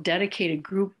a real dedicated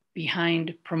group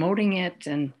behind promoting it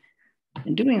and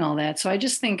doing all that. So I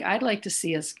just think I'd like to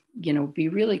see us, be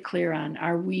really clear on,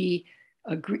 are we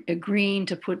agreeing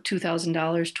to put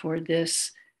 $2,000 toward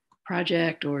this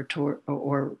project, or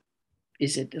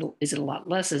is it a lot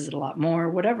less? Is it a lot more?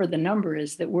 Whatever the number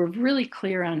is, that we're really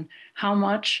clear on how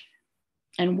much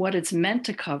and what it's meant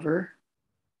to cover.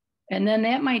 And then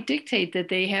that might dictate that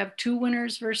they have 2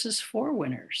 winners versus 4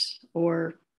 winners,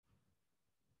 or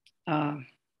I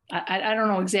don't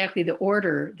know exactly the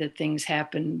order that things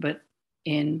happen, but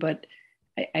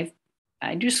I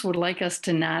just would like us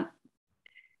to not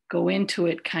go into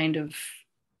it kind of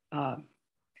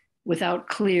without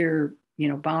clear,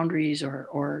 boundaries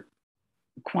or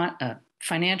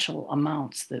financial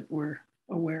amounts that we're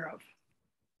aware of.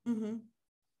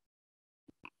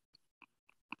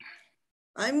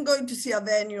 I'm going to see a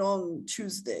venue on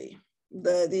Tuesday.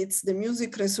 It's the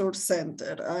Music Resource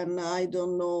Center, and I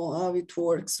don't know how it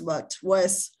works, but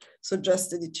Wes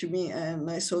suggested it to me and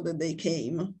I saw that they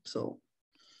came. So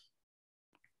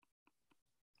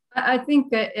I think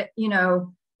that,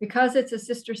 because it's a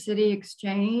sister city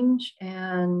exchange,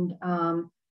 and,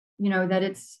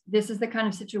 that this is the kind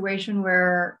of situation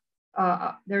where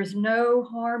there's no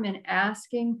harm in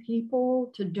asking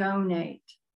people to donate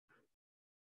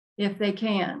if they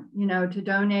can, to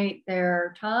donate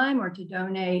their time, or to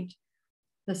donate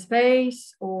the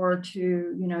space, or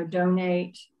to,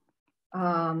 donate,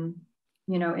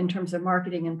 in terms of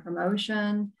marketing and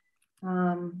promotion.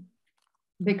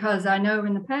 Because I know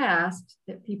in the past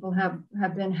that people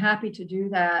have been happy to do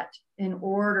that in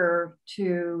order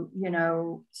to,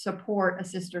 support a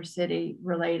sister city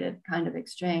related kind of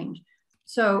exchange.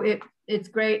 So it's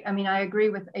great. I mean, I agree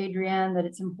with Adrienne that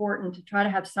it's important to try to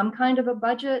have some kind of a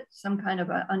budget, some kind of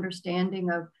an understanding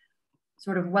of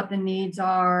sort of what the needs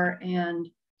are and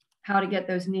how to get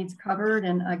those needs covered.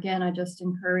 And again, I just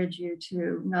encourage you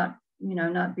to not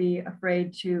be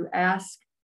afraid to ask,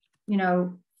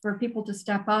 for people to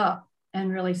step up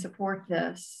and really support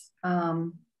this,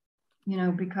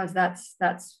 because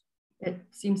that's it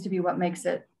seems to be what makes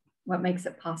it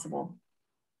possible.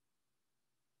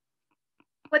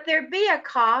 Would there be a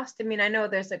cost? I mean, I know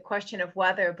there's a question of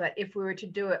whether, but if we were to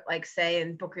do it, like say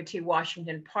in Booker T.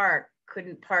 Washington Park,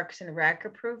 couldn't Parks and Rec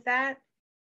approve that?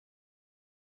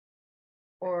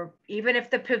 Or even if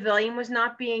the pavilion was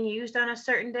not being used on a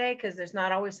certain day, because there's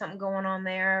not always something going on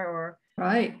there, or.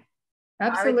 Right,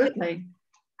 absolutely.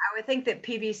 I would think that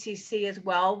PVCC as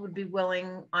well would be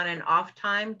willing on an off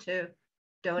time to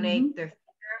donate their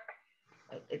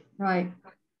theater. Right.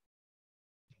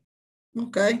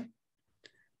 Okay.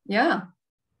 Yeah.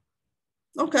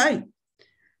 Okay.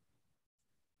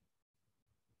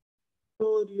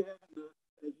 Do you have enough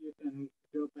that you can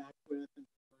go back with?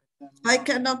 I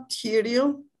cannot hear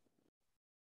you.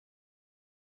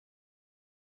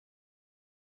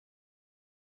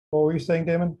 What were you saying,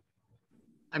 Damon?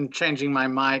 I'm changing my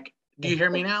mic. Do you hear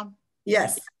me now?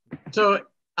 Yes. So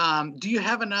do you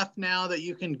have enough now that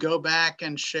you can go back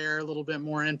and share a little bit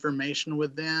more information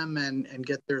with them and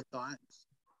get their thoughts?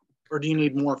 Or do you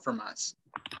need more from us?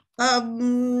 I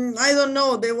don't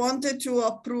know. They wanted to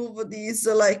approve these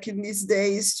like in these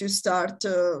days to start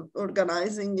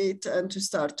organizing it and to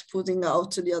start putting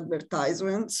out the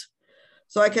advertisements.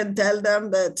 So I can tell them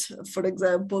that, for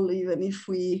example, even if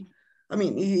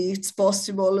it's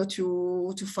possible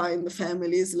to find the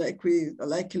families like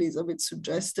Elizabeth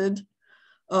suggested.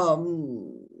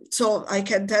 So I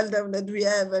can tell them that we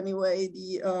have anyway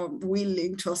the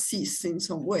willing to assist in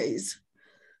some ways.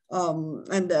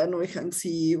 And then we can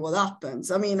see what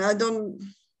happens. I mean,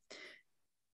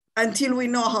 until we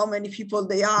know how many people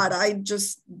they are, I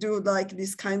just do like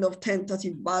this kind of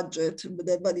tentative budget,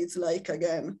 but it's like,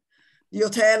 again, the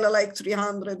hotel like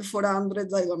 300,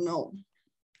 400, I don't know.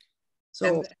 So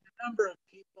and the number of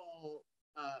people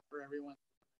for everyone.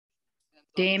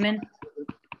 Damon,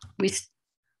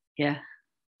 yeah.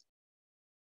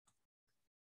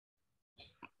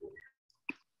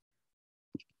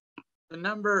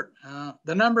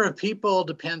 The number of people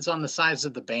depends on the size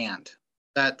of the band.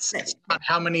 That's not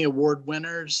how many award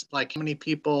winners, like how many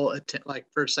people attend, like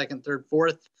first, second, third,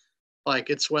 fourth. Like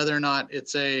it's whether or not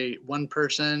it's a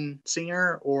one-person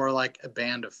singer or like a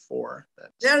band of 4.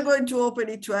 They're going to open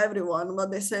it to everyone, but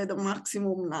they said the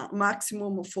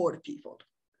maximum of 4 people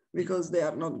because they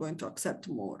are not going to accept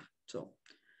more. So.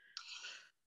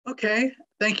 Okay,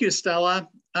 thank you, Stella.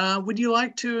 Would you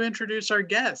like to introduce our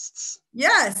guests?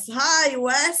 Yes, hi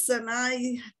Wes and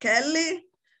hi Kelly.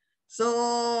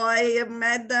 So I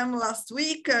met them last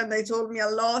week and they told me a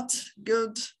lot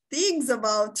good things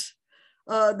about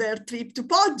their trip to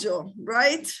Poggio,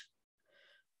 right?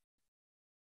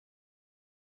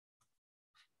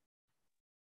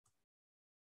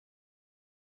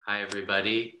 Hi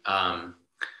everybody.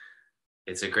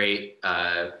 It's a great,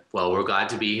 well, we're glad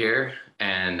to be here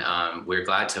and we're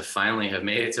glad to finally have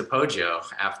made it to Poggio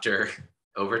after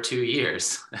over 2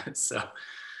 years. So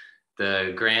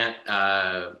the grant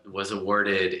was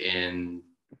awarded in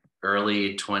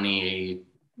early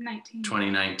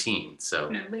 2019. So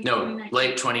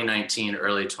late 2019,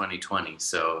 early 2020.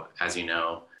 So as you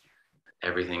know,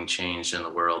 everything changed in the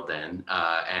world then.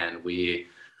 And we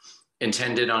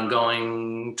intended on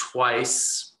going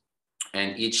twice.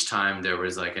 And each time there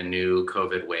was like a new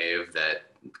COVID wave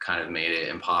that kind of made it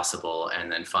impossible.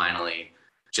 And then finally,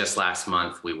 just last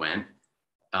month we went.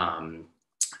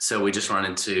 So we just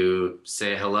wanted to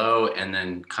say hello and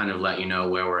then kind of let you know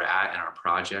where we're at in our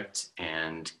project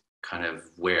and kind of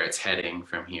where it's heading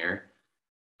from here.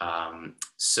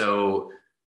 So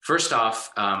first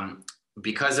off,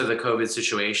 because of the COVID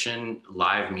situation,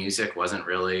 live music wasn't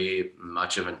really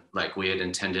much of like we had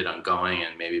intended on going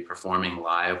and maybe performing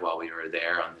live while we were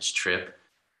there on this trip,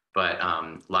 but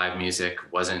live music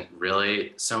wasn't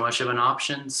really so much of an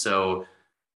option. So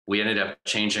we ended up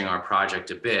changing our project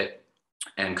a bit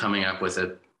and coming up with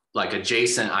a like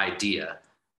adjacent idea.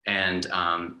 And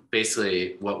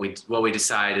basically what we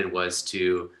decided was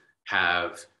to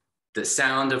have the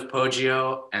sound of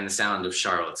Poggio and the sound of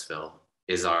Charlottesville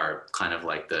is our kind of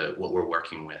like what we're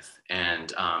working with.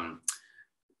 And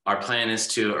our plan is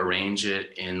to arrange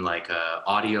it in like a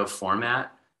audio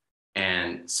format.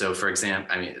 And so for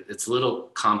example, I mean, it's a little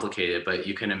complicated, but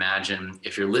you can imagine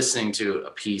if you're listening to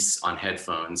a piece on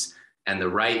headphones and the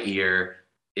right ear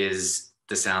is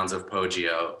the sounds of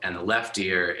Poggio and the left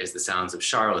ear is the sounds of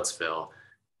Charlottesville.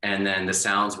 And then the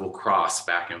sounds will cross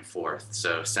back and forth.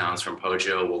 So sounds from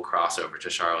Poggio will cross over to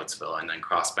Charlottesville and then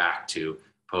cross back to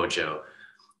Poggio.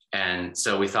 And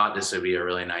so we thought this would be a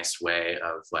really nice way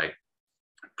of like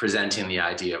presenting the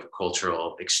idea of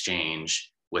cultural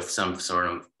exchange with some sort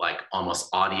of like almost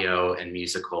audio and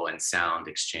musical and sound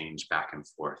exchange back and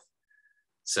forth.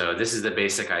 So this is the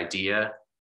basic idea.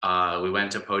 We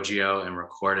went to Poggio and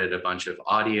recorded a bunch of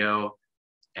audio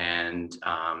and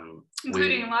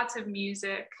including lots of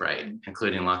music. Right,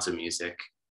 including lots of music.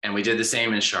 And we did the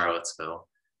same in Charlottesville.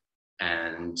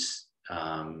 And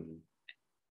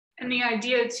the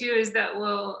idea too is that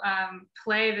we'll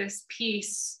play this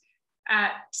piece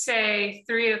at say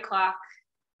 3 o'clock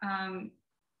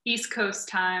East Coast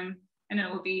time, and it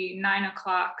will be 9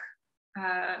 o'clock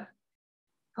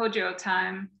Poggio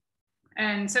time.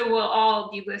 And so we'll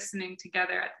all be listening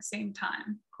together at the same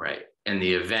time. Right, and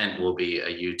the event will be a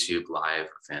YouTube live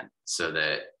event so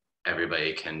that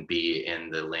everybody can be in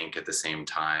the link at the same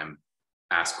time,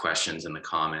 ask questions in the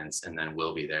comments, and then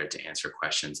we'll be there to answer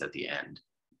questions at the end.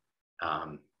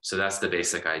 So that's the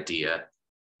basic idea.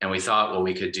 And we thought what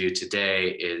we could do today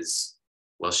is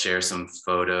we'll share some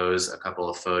photos, a couple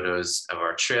of photos of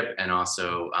our trip, and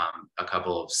also a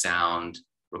couple of sound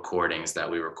recordings that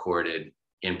we recorded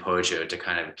in Poggio to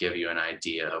kind of give you an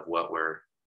idea of what we're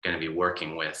going to be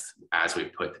working with as we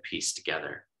put the piece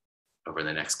together. over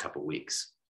the next couple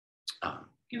weeks.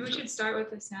 Maybe we should start with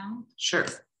the sound. Sure.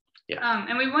 Yeah.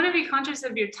 And we want to be conscious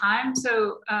of your time.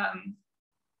 So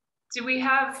do we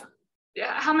have,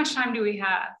 how much time do we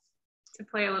have to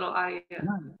play a little audio?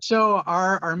 So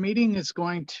our meeting is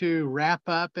going to wrap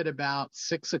up at about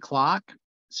 6 o'clock.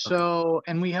 So,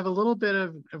 and we have a little bit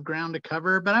of ground to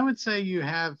cover, but I would say you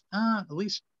have at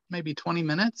least maybe 20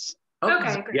 minutes.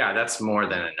 Okay, great. Yeah, that's more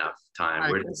than enough time.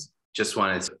 Right. We're just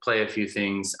wanted to play a few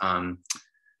things.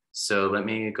 So let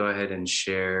me go ahead and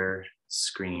share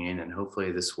screen, and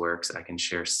hopefully this works. I can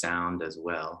share sound as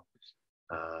well.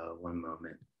 One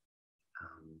moment.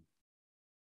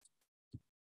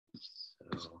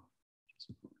 So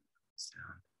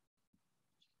sound.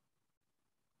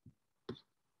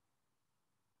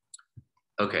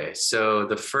 Okay, so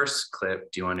the first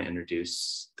clip, do you want to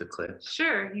introduce the clip?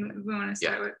 Sure, we want to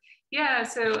start with, yeah,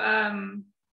 so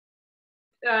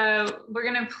we're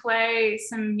gonna play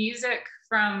some music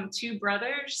from two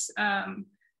brothers. They're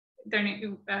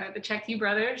the Checki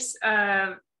brothers.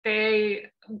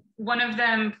 One of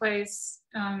them plays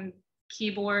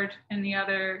keyboard and the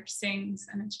other sings,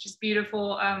 and it's just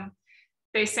beautiful.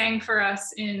 They sang for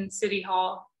us in City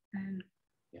Hall.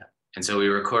 And so we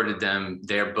recorded them.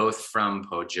 They're both from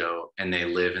Poggio and they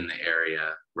live in the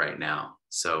area right now.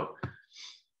 So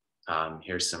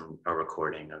here's a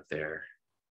recording of their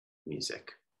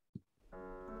music.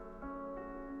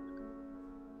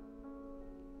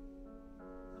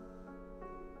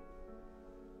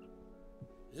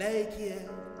 Lei chi è?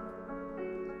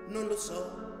 Non lo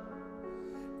so.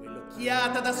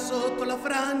 Quell'occhiata da sotto la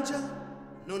frangia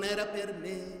non era per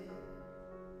me.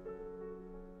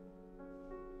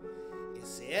 E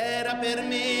se era per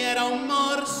me era un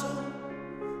morso,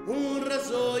 un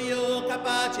rasoio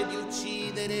capace di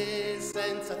uccidere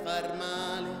senza far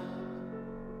male.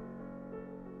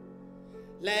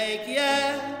 Lei chi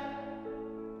è?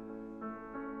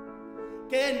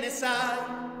 Che ne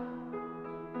sai?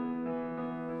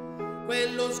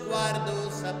 Quello sguardo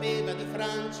sapeva di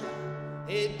Francia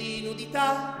e di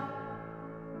nudità.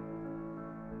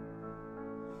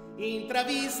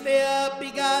 Intraviste a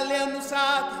Pigalle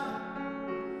annusate,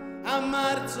 a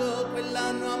marzo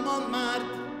quell'anno a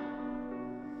Montmartre.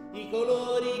 I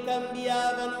colori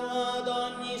cambiavano ad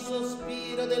ogni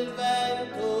sospiro del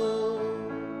vento.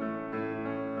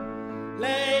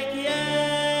 Lei chi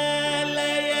è?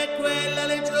 Lei è quella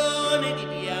legione di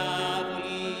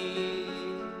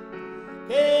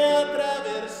che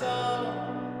attraversò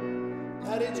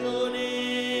la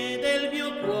regione del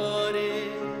mio cuore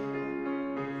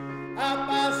a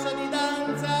passo di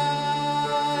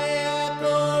danza e a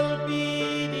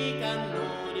colpi di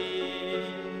cannone.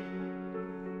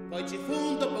 Poi ci fu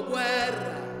un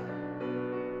dopoguerra.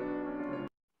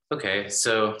 Okay,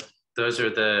 so those are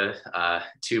the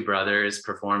two brothers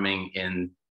performing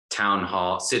in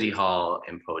City Hall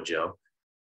in Poggio.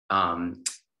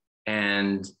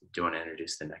 And do you want to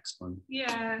introduce the next one?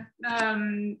 Yeah,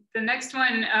 the next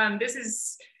one, this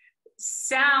is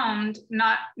sound,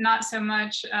 not so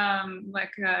much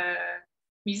like a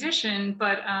musician,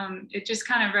 but it just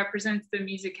kind of represents the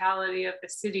musicality of the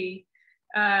city.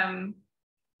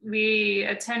 We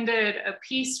attended a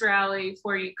peace rally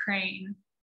for Ukraine,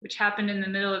 which happened in the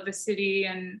middle of the city,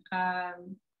 and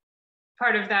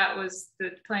part of that was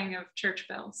the playing of church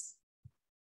bells.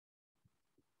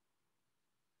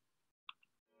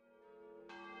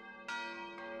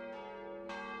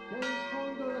 Che in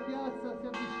fondo alla piazza si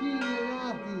avvicini ai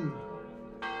lati.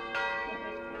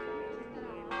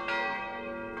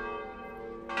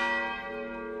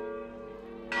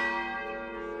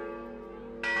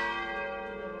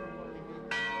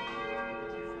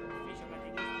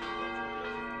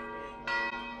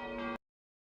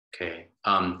 Okay,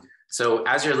 so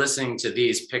as you're listening to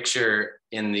these, picture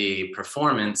in the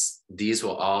performance, these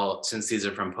will all, since these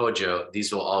are from Poggio,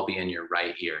 these will all be in your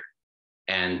right ear.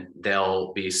 And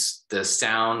they'll be, the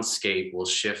soundscape will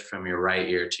shift from your right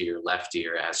ear to your left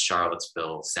ear as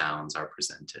Charlottesville sounds are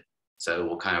presented. So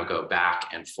we'll kind of go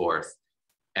back and forth.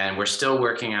 And we're still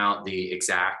working out the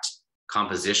exact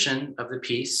composition of the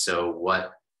piece. So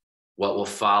what will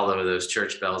follow those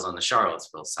church bells on the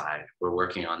Charlottesville side? We're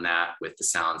working on that with the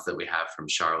sounds that we have from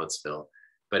Charlottesville,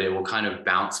 but it will kind of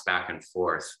bounce back and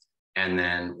forth. And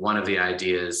then one of the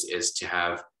ideas is to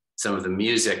have some of the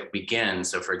music begin.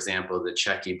 So for example, the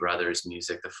Checki brothers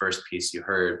music, the first piece you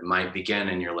heard might begin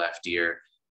in your left ear,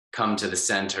 come to the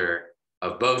center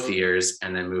of both ears,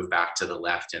 and then move back to the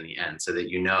left in the end, so that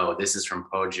you know this is from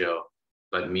Poggio,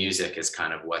 but music is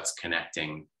kind of what's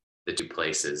connecting the two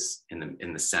places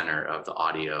in the center of the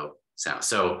audio sound.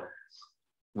 So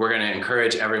we're going to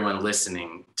encourage everyone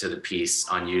listening to the piece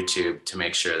on YouTube to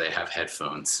make sure they have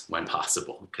headphones when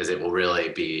possible, because it will really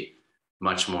be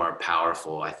much more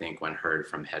powerful, I think, when heard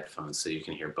from headphones, so you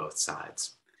can hear both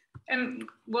sides. And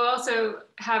we'll also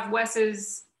have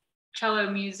Wes's cello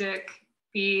music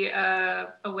be a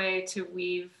way to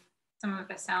weave some of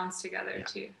the sounds together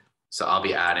too. So I'll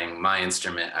be adding my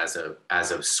instrument as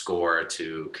a score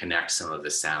to connect some of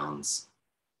the sounds.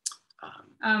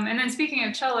 And then speaking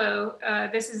of cello,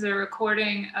 this is a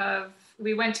recording of,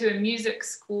 we went to a music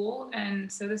school,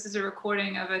 and so this is a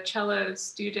recording of a cello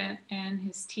student and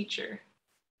his teacher.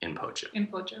 In Poggio. In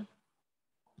Poggio.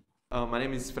 My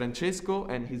name is Francesco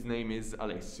and his name is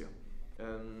Alessio.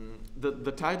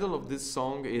 The title of this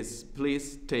song is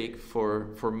Please Take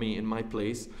for Me in My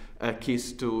Place a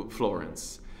Kiss to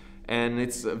Florence. And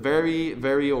it's a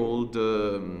very old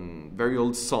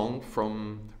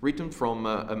song written from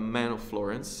a man of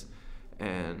Florence,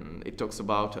 and it talks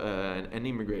about an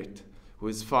immigrant who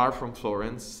is far from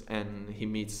Florence, and he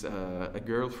meets a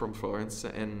girl from Florence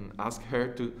and asks her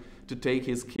to take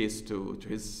his kiss to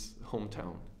his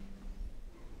hometown.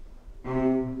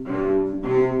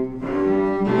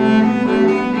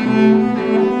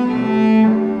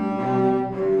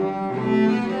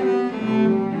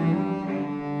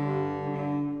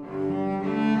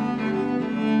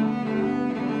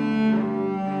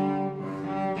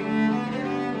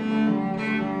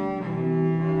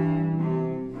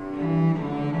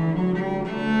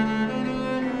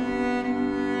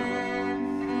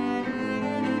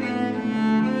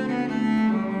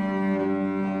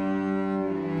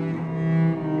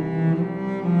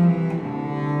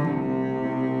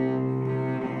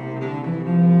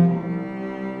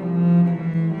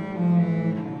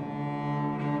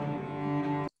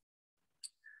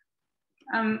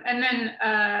 And then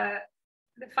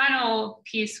the final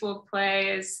piece we'll play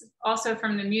is also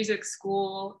from the music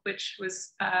school, which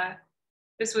was,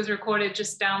 this was recorded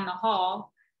just down the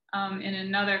hall in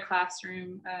another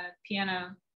classroom, a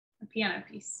piano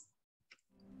piece.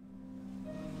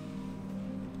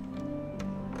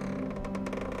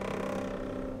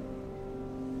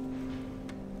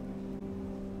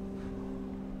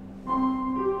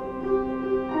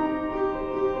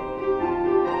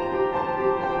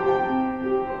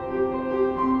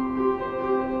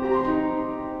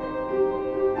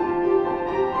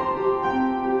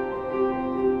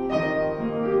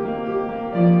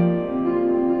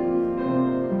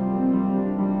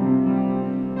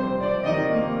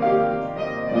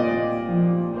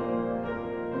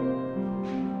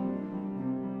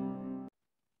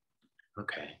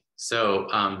 So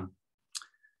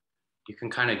you can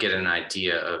kind of get an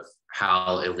idea of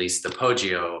how at least the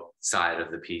Poggio side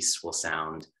of the piece will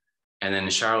sound. And then in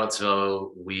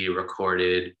Charlottesville, we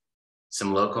recorded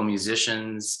some local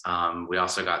musicians. We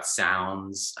also got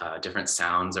sounds, different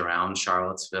sounds around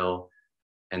Charlottesville.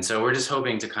 And so we're just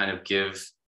hoping to kind of give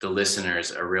the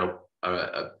listeners a real,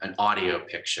 an audio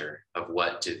picture of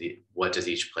what does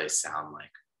each place sound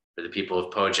like. For the people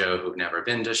of Poggio who've never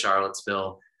been to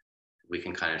Charlottesville, we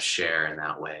can kind of share in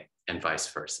that way, and vice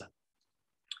versa.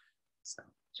 So,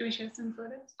 should we share some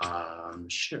photos?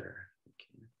 Sure.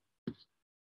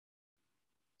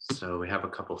 So we have a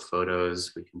couple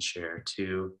photos we can share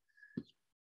too.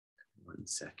 1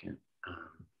 second.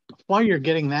 While you're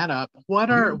getting that up, what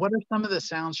are some of the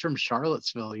sounds from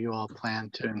Charlottesville you all plan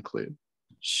to include?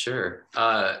 Sure.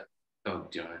 Oh, do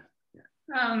you want to?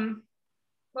 Yeah.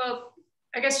 Well,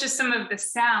 I guess just some of the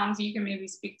sounds. You can maybe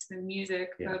speak to the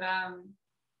music, yeah.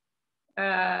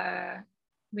 But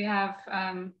we have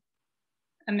a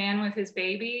man with his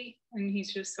baby, and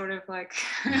he's just sort of like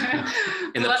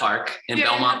in the park, in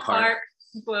Belmont Park,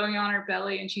 blowing on her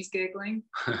belly, and she's giggling.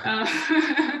 We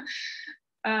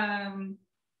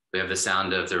have the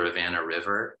sound of the Ravenna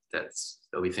River that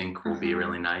we think will be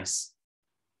really nice.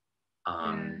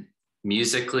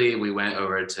 Musically, we went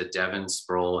over to Devin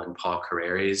Sproul and Paul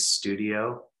Carreri's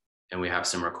studio, and we have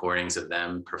some recordings of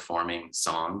them performing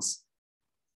songs.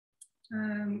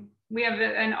 We have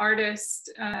an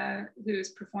artist who's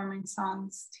performing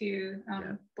songs too,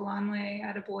 Blanley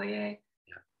Adeboye.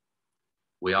 Yeah.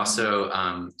 We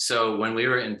also, so when we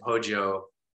were in Poggio,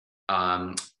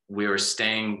 we were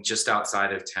staying just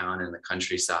outside of town in the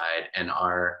countryside, and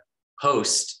our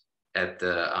host at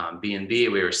the B&B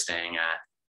we were staying at,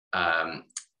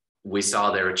 we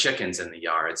saw there were chickens in the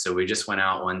yard. So we just went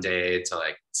out one day to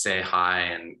like say hi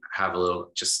and have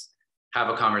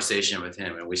a conversation with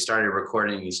him. And we started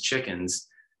recording these chickens,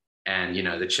 and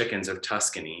the chickens of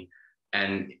Tuscany.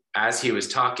 And as he was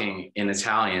talking in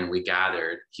Italian, we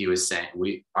gathered, he was saying,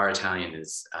 our Italian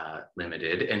is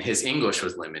limited and his English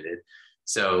was limited.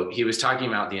 So he was talking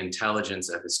about the intelligence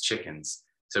of his chickens.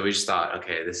 So we just thought,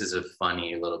 okay, this is a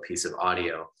funny little piece of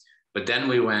audio. But then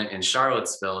we went in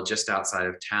Charlottesville, just outside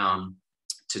of town,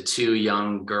 to two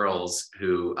young girls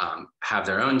who have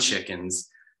their own chickens.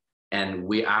 And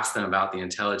we asked them about the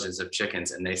intelligence of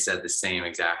chickens, and they said the same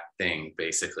exact thing,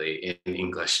 basically, in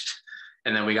English.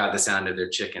 And then we got the sound of their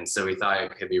chickens. So we thought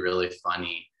it could be really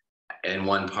funny in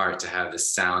one part to have the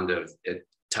sound of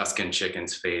Tuscan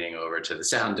chickens fading over to the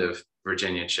sound of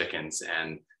Virginia chickens,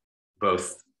 and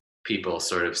both people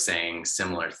sort of saying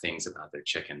similar things about their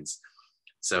chickens.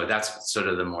 So that's sort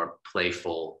of the more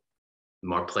playful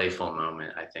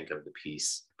moment, I think, of the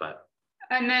piece. But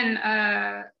and then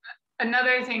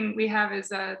another thing we have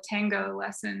is a tango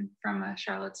lesson from a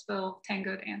Charlottesville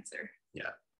tango dancer. Yeah,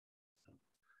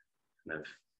 kind of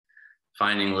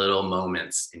finding little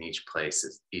moments in each place.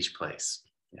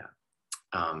 Yeah.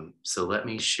 So let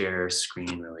me share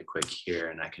screen really quick here,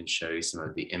 and I can show you some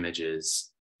of the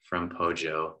images from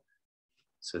Poggio.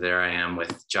 So there I am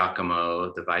with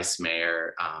Giacomo, the vice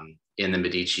mayor, in the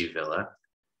Medici Villa.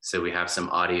 So we have some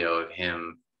audio of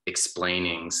him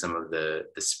explaining some of the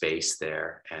space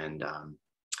there. And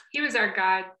he was our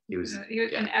guide. He was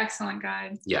yeah, an excellent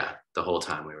guide. Yeah, the whole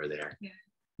time we were there. Yeah.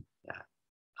 Yeah.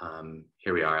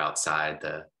 Here we are outside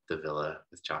the villa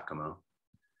with Giacomo.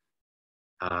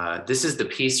 This is the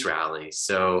peace rally.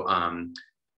 So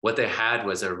what they had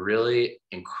was a really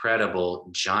incredible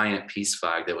giant peace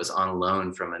flag that was on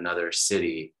loan from another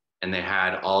city. And they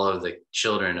had all of the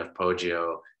children of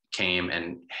Poggio came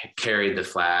and carried the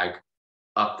flag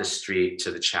up the street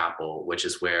to the chapel, which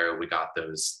is where we got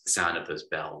the sound of those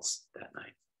bells that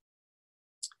night.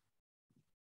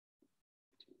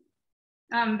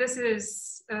 This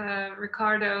is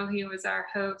Ricardo. He was our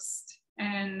host.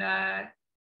 And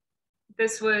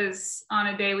this was on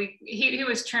a day he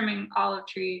was trimming olive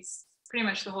trees pretty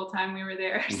much the whole time we were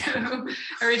there. So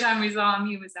every time we saw him,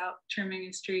 he was out trimming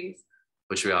his trees.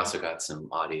 Which we also got some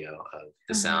audio of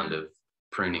the sound of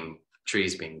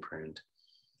trees being pruned.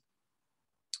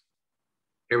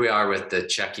 Here we are with the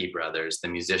Cecchi brothers, the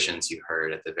musicians you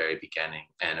heard at the very beginning.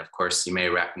 And of course, you may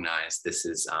recognize this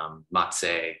is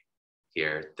Matze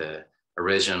here, the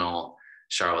original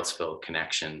Charlottesville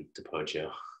connection to Poggio.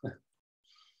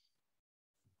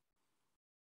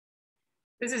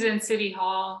 This is in City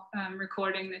Hall,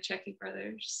 recording the Cecchi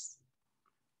brothers.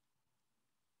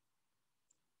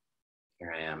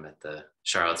 Here I am at the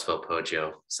Charlottesville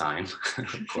Poggio sign,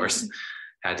 of course,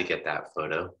 had to get that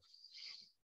photo.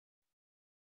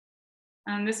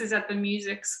 This is at the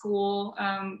music school.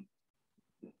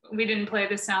 We didn't play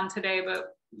the sound today,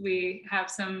 but we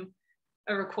have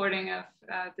a recording of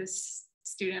this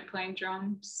student playing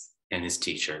drums. And his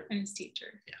teacher. And his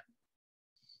teacher. Yeah.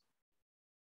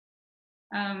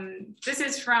 This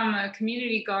is from a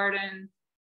community garden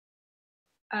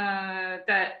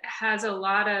that has a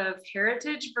lot of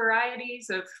heritage varieties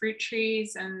of fruit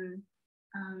trees and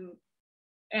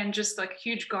just like a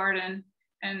huge garden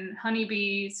and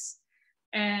honeybees.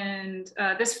 And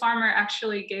this farmer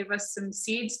actually gave us some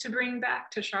seeds to bring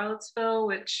back to Charlottesville,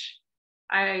 which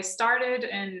I started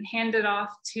and handed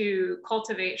off to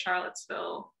Cultivate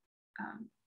Charlottesville.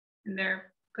 And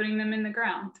they're putting them in the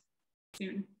ground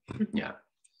soon. Yeah.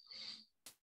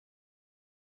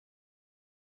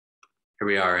 Here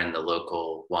we are in the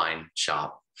local wine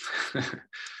shop.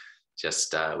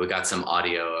 Just we got some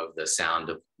audio of the sound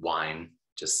of wine,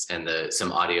 and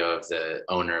some audio of the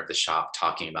owner of the shop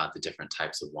talking about the different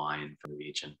types of wine from the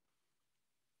region.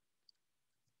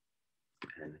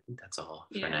 And I think that's all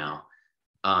for now.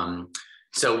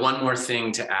 So one more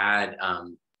thing to add,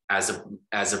 as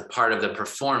a part of the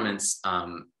performance,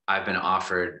 I've been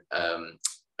offered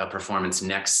a performance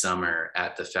next summer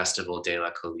at the Festival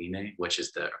della Colline, which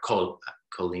is the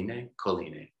Colline.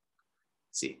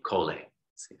 See, Colle.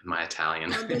 See, my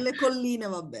Italian. Delle Colline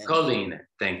va bene. Colline,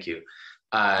 thank you.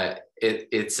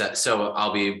 So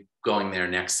I'll be going there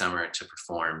next summer to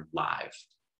perform live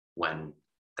when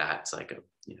that's like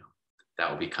that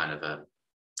will be kind of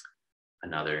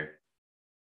another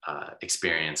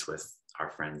experience with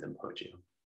our friends in Poggio.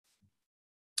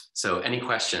 So any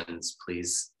questions,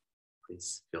 please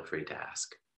feel free to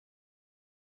ask.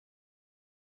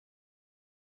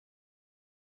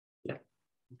 Yeah.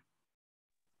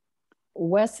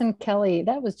 Wes and Kelly,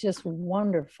 that was just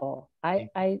wonderful.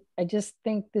 I just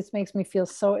think this makes me feel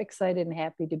so excited and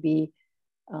happy to be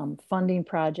funding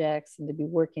projects and to be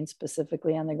working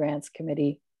specifically on the grants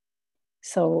committee.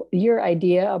 So your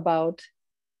idea about,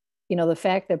 the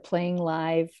fact that playing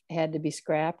live had to be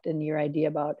scrapped, and your idea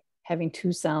about having two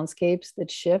soundscapes that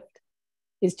shift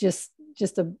is just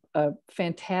a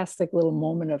fantastic little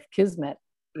moment of kismet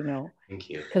you know. Thank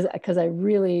you. Because I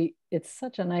really, it's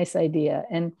such a nice idea.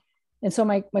 And so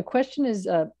my question is,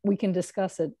 we can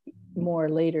discuss it more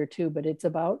later too, but it's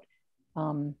about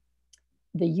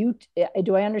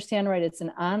do I understand right? It's an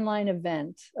online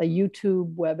event, a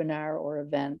YouTube webinar or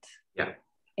event. Yeah.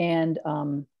 And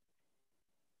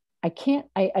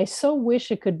I so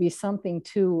wish it could be something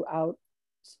too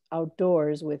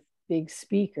outdoors with big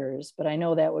speakers, but I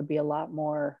know that would be a lot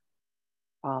more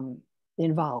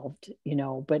involved, you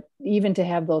know, but even to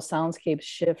have those soundscapes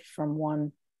shift from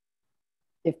one,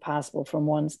 if possible, from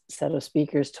one set of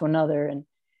speakers to another. And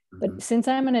but since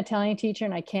I'm an Italian teacher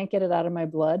and I can't get it out of my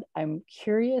blood, I'm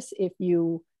curious if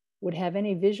you would have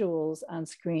any visuals on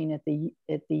screen at the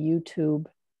YouTube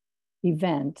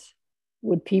event.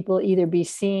 Would people either be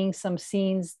seeing some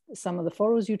scenes, some of the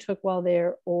photos you took while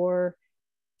there, or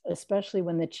especially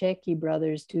when the Cecchi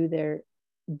brothers do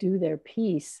their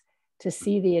piece, to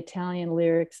see the Italian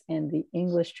lyrics and the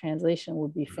English translation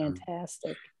would be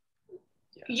fantastic.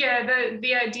 Yeah,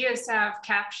 the idea is to have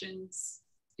captions.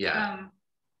 Yeah.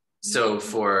 So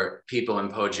for people in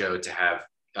Poggio to have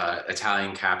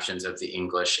Italian captions of the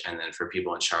English, and then for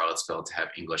people in Charlottesville to have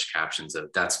English captions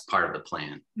of, that's part of the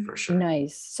plan for sure.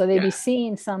 Nice. So they'd be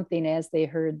seeing something as they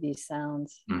heard these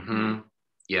sounds.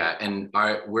 Yeah, and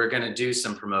we're going to do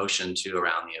some promotion too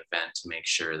around the event to make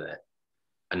sure that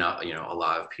enough, you know, a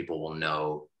lot of people will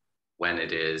know when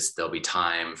it is. There'll be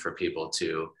time for people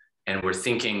to, and we're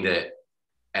thinking that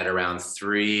at around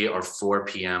 3 or 4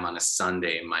 p.m. on a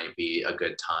Sunday might be a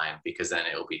good time, because then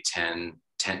it will be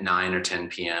 9 or 10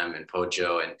 p.m. in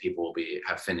Poggio, and people will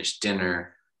have finished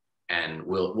dinner, and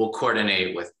we'll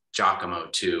coordinate with Giacomo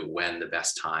too when the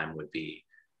best time would be,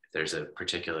 if there's a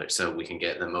particular, so we can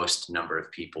get the most number of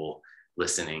people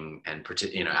listening and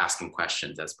asking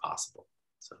questions as possible.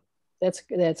 So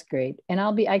that's great. And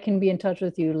I can be in touch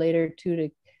with you later too, to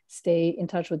stay in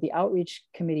touch with the outreach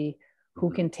committee, who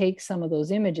can take some of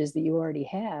those images that you already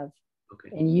have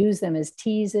and use them as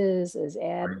teases, as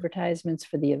advertisements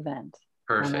for the event.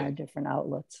 Perfect. On our different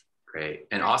outlets. Great.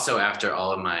 And also, after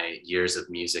all of my years of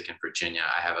music in Virginia,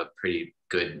 I have a pretty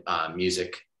good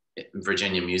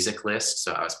Virginia music list.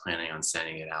 So I was planning on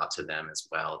sending it out to them as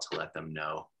well, to let them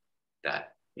know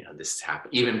that, you know, this is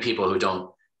happening. Even people who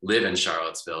don't live in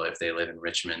Charlottesville, if they live in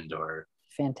Richmond or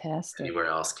anywhere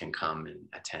else, can come and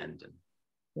attend. And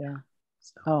yeah.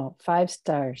 So. Oh, 5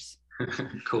 stars.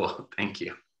 Cool. Thank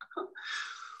you.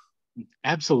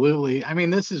 Absolutely. I mean,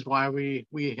 this is why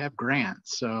we have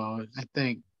grants. So I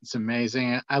think it's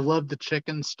amazing. I love the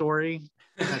chicken story.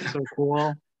 That's so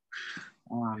cool.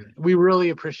 We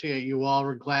really appreciate you all.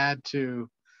 We're glad to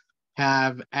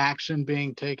have action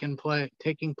taking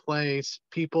place,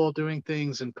 people doing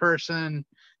things in person.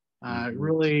 It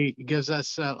really gives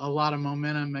us a lot of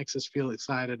momentum, makes us feel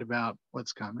excited about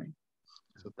what's coming.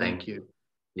 So thank you.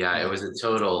 Yeah, it was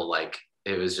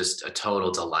it was just a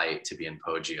total delight to be in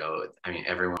Poggio. I mean,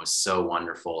 everyone was so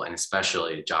wonderful, and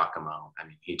especially Giacomo. I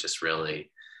mean, he just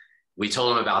really, we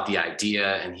told him about the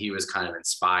idea, and he was kind of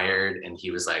inspired, and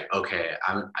he was like, okay,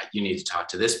 you need to talk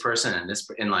to this person and this,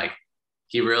 and like,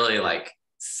 he really like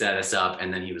set us up.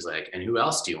 And then he was like, and who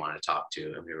else do you want to talk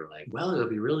to? And we were like, well, it'll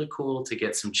be really cool to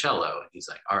get some cello. And he's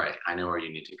like, all right, I know where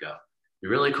you need to go. It'd be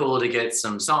really cool to get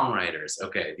some songwriters.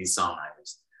 Okay, these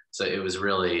songwriters. So it was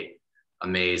really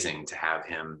amazing to have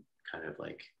him kind of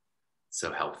like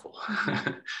so helpful.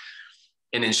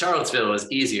 And in Charlottesville, it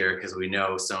was easier because we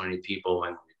know so many people,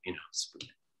 and, you know,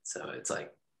 so it's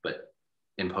like, but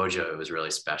in Poggio, it was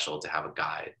really special to have a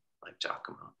guide like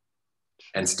Giacomo.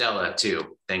 And Stella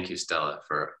too. Thank you, Stella,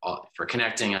 for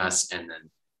connecting us, and then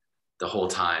the whole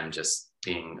time just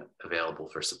being available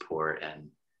for support. And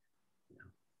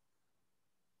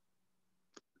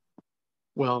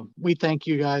well, we thank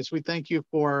you guys. We thank you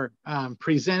for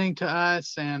presenting to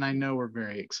us, and I know we're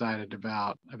very excited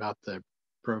about the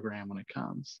program when it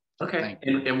comes. Okay,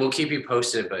 and we'll keep you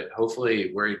posted, but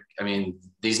hopefully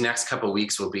these next couple of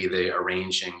weeks will be the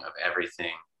arranging of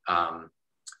everything,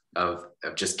 of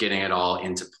just getting it all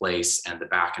into place and the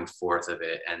back and forth of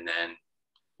it. And then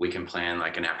we can plan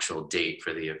like an actual date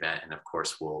for the event. And of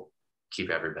course, we'll keep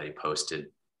everybody posted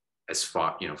as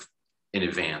far, you know, in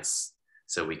advance,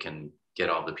 so we can get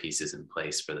all the pieces in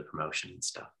place for the promotion and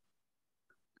stuff.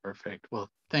 Perfect. Well,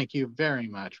 thank you very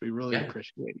much. We really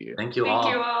appreciate you. Thank you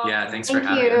all. Yeah, thanks for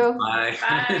having us.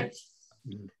 Bye.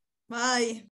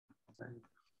 Bye.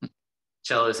 Bye.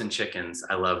 Cellos and chickens.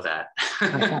 I love that.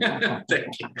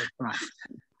 Thank you.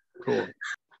 Cool.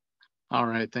 All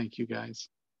right. Thank you, guys.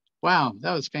 Wow,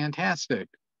 that was fantastic.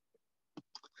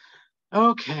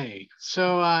 Okay,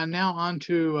 so now on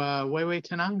to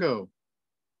Huehuetenango.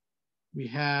 We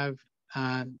have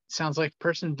sounds like a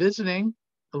person visiting.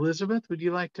 Elizabeth, would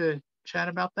you like to chat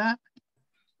about that?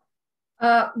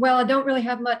 Well, I don't really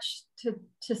have much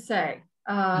to say.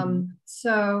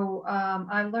 So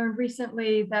I learned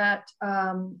recently that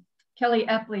Kelly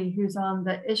Epley, who's on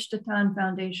the Ixtatan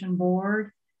Foundation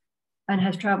board and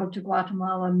has traveled to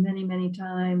Guatemala many, many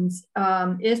times,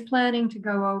 is planning to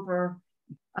go over.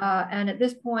 And at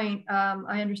this point,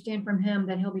 I understand from him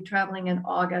that he'll be traveling in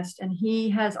August, and he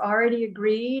has already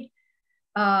agreed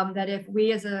that if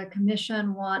we as a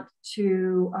commission want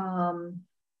to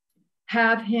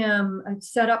have him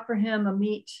set up for him a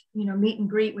meet and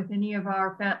greet with any of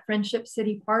our Friendship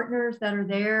City partners that are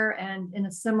there, and in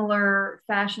a similar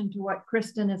fashion to what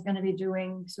Kristen is going to be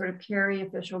doing, sort of carry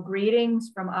official greetings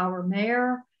from our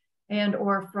mayor and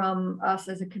or from us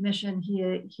as a commission. He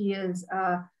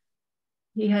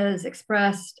has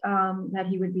expressed that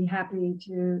he would be happy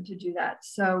to do that.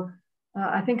 So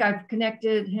I think I've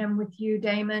connected him with you,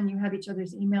 Damon. You have each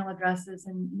other's email addresses,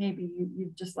 and maybe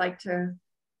you'd just like to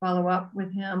follow up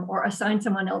with him or assign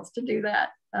someone else to do that.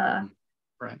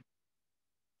 Right.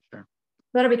 Sure.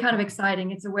 That'll be kind of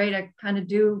exciting. It's a way to kind of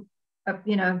do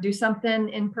something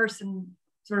in person,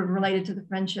 sort of related to the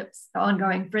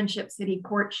ongoing Friendship City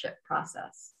courtship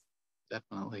process.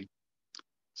 Definitely.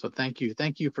 So thank you.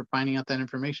 Thank you for finding out that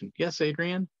information. Yes,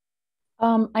 Adrienne?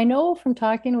 I know from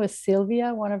talking with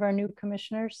Sylvia, one of our new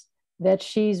commissioners, that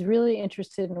she's really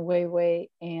interested in Weiwei,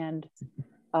 and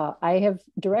I have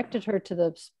directed her to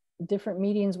the different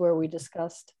meetings where we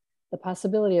discussed the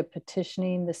possibility of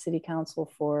petitioning the city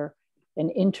council for an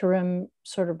interim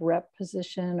sort of rep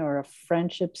position or a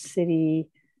Friendship City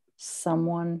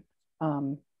someone.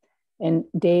 And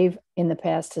Dave in the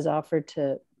past has offered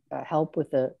to help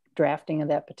with the drafting of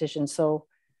that petition. So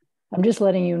I'm just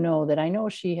letting you know that I know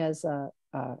she has a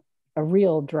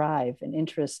real drive and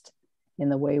interest in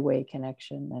the Weiwei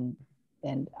connection.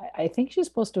 And I think she's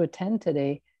supposed to attend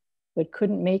today, but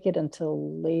couldn't make it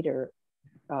until later.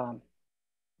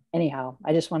 Anyhow,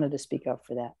 I just wanted to speak up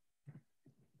for that.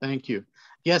 Thank you.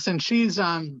 Yes, and she's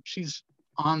on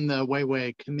the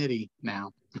Weiwei committee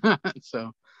now.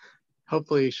 So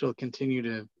hopefully she'll continue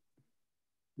to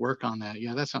work on that.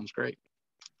 Yeah, that sounds great.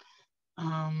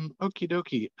 Okie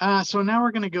dokie. So now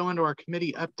we're going to go into our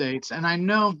committee updates, and I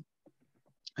know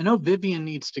Vivian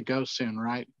needs to go soon,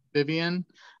 right? Vivian,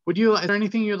 is there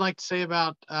anything you'd like to say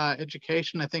about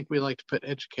education? I think we like to put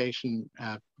education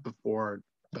before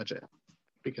budget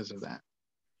because of that.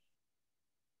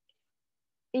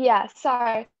 Yeah,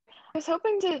 sorry. I was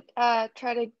hoping to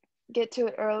try to get to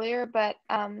it earlier, but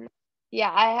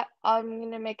yeah, I'm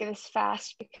going to make this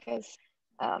fast because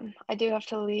I do have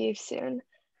to leave soon.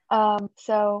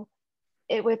 So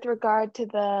with regard to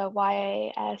the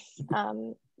YAS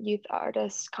Youth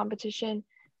Artists Competition,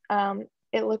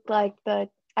 it looked like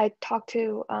I talked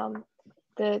to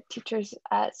the teachers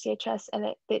at CHS,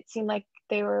 and it seemed like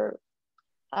they were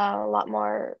a lot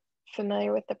more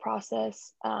familiar with the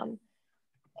process.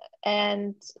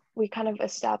 And we kind of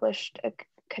established a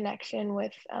connection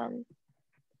with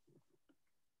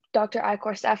Dr.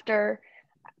 Eichhorst after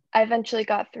I eventually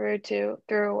got through the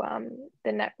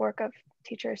network of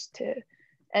teachers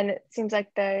and it seems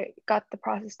like they got the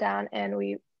process down,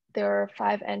 and there were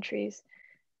 5 entries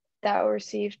that were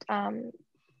received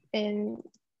in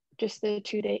just the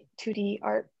 2D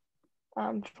art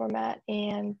format.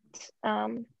 And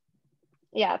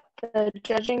yeah, the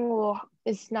judging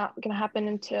is not going to happen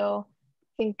until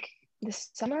I think this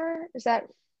summer. Is that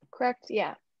correct?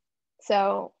 Yeah.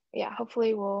 So yeah,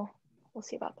 hopefully we'll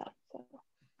see about that. So.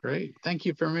 Great. Thank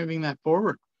you for moving that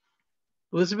forward.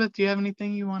 Elizabeth, do you have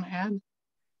anything you want to add?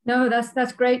 No,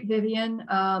 that's great, Vivian.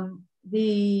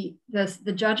 The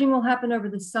judging will happen over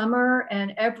the summer,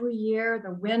 and every year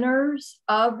the winners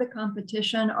of the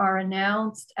competition are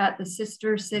announced at the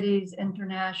Sister Cities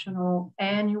International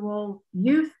Annual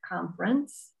Youth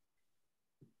Conference,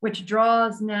 which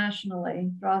draws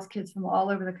kids from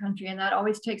all over the country, and that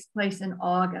always takes place in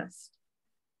August.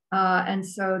 And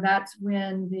so that's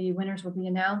when the winners will be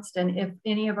announced. And if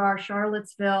any of our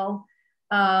Charlottesville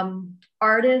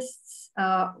artists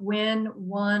win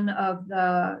one of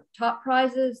the top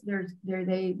prizes,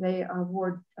 they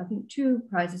award, I think, 2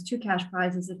 cash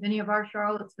prizes. If any of our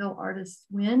Charlottesville artists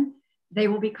win, they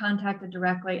will be contacted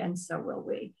directly, and so will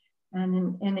we.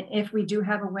 And if we do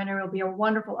have a winner, it'll be a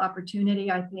wonderful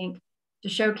opportunity, I think, to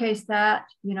showcase that,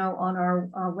 on our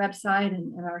website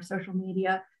and our social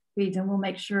media feeds, and we'll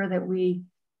make sure that we,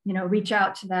 reach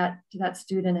out to that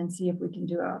student and see if we can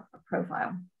do a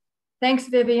profile. Thanks,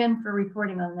 Vivian, for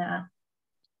reporting on that.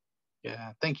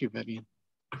 Yeah, thank you, Vivian.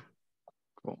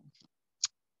 Cool.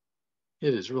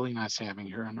 It is really nice having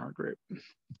her in our group.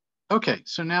 Okay,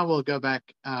 so now we'll go back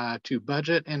to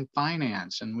budget and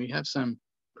finance, and we have some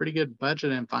pretty good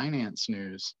budget and finance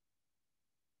news.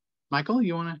 Michael,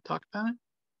 you want to talk about it?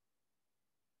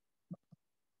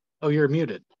 Oh, you're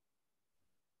muted.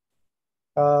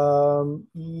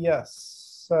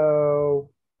 Yes, so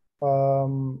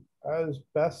as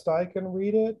best I can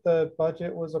read it, the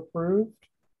budget was approved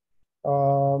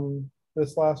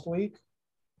this last week.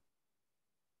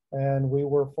 And we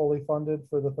were fully funded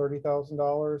for the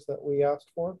 $30,000 that we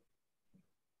asked for.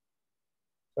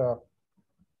 So.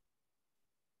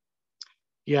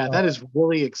 Yeah, that is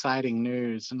really exciting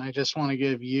news. And I just want to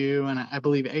give you, and I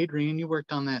believe Adrian, you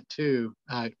worked on that too.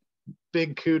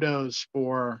 Big kudos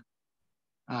for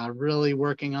really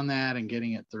working on that and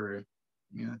getting it through.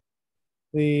 Yeah.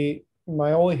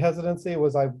 My only hesitancy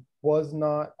was I was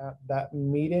not at that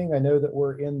meeting. I know that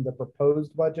we're in the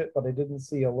proposed budget, but I didn't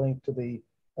see a link to the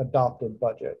adopted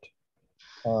budget.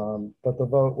 But the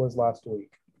vote was last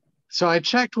week. So I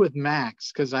checked with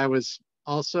Max because I was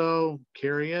also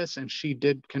curious, and she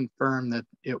did confirm that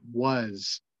it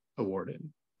was awarded.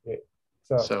 Okay.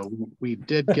 So we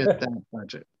did get that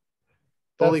budget.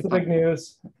 That's the big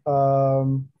news.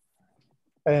 And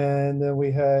then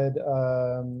we had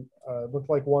looked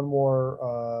like one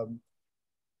more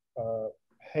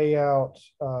payout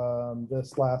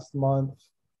this last month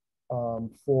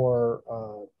for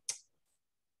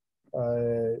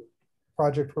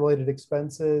project-related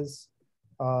expenses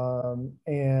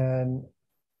and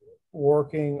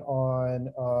working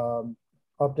on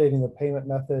updating the payment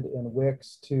method in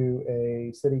Wix to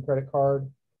a city credit card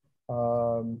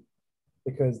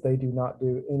because they do not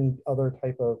do any other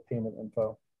type of payment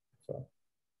info. So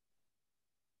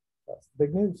that's the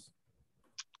big news.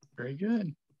 Very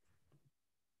good.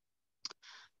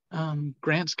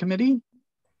 Grants committee.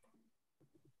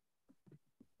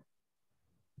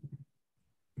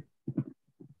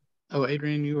 Oh,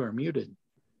 Adrian, you are muted.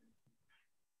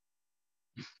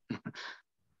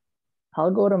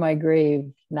 I'll go to my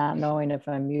grave not knowing if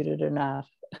I'm muted or not.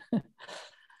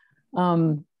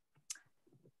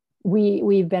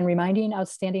 We've been reminding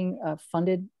outstanding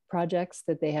funded projects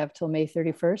that they have till May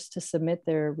 31st to submit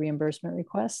their reimbursement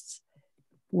requests.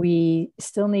 We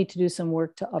still need to do some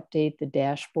work to update the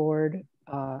dashboard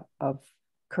of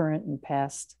current and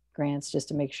past grants just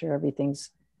to make sure everything's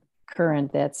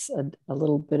current. That's a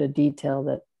little bit of detail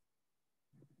that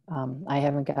I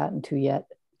haven't gotten to yet.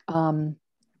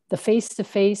 The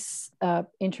face-to-face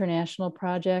international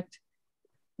project,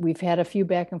 we've had a few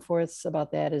back and forths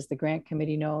about that, as the grant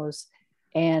committee knows.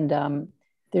 And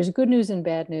there's good news and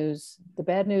bad news. The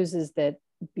bad news is that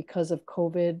because of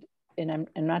COVID, and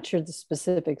I'm not sure the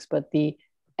specifics, but the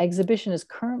exhibition is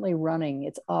currently running.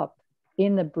 It's up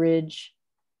in the Bridge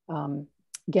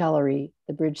gallery,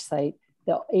 the Bridge site.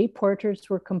 The 8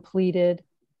 portraits were completed.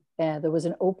 There was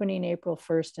an opening April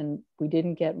 1st, and we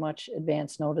didn't get much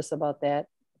advance notice about that.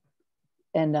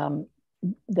 And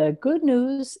the good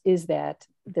news is that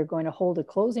they're going to hold a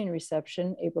closing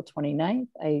reception April 29th.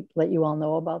 I let you all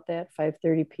know about that,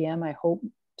 5:30 p.m. I hope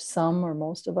some or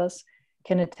most of us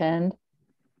can attend.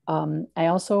 I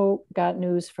also got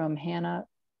news from Hannah,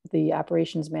 the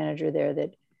operations manager there,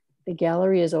 that the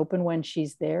gallery is open when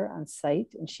she's there on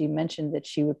site. And she mentioned that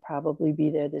she would probably be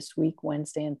there this week,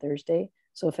 Wednesday and Thursday.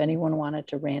 So if anyone wanted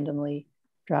to randomly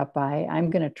drop by,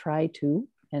 I'm going to try to,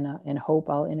 and hope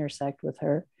I'll intersect with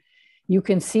her. You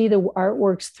can see the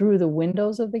artworks through the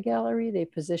windows of the gallery. They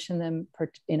position them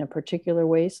in a particular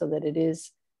way so that it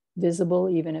is visible,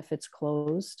 even if it's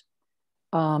closed.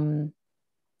 And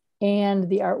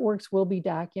the artworks will be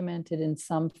documented in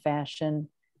some fashion.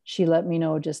 She let me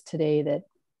know just today that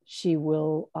she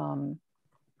will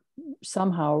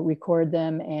somehow record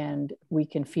them and we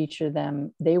can feature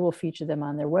them. They will feature them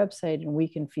on their website and we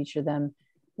can feature them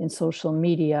in social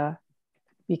media,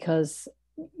 because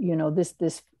you know, this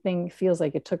thing feels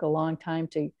like it took a long time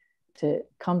to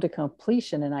come to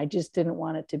completion, and I just didn't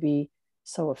want it to be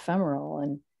so ephemeral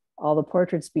and all the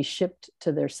portraits be shipped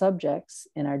to their subjects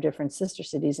in our different sister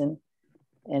cities, and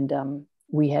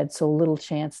we had so little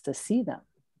chance to see them.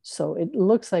 So it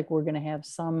looks like we're going to have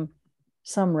some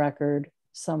record,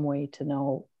 some way to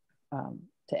know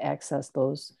to access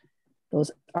those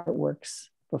artworks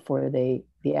before the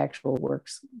actual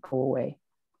works go away.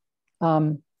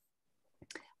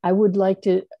 I would like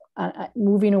to,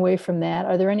 moving away from that,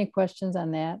 are there any questions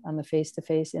on that, on the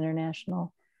face-to-face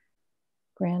international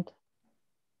grant?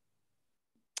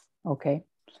 Okay.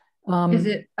 Is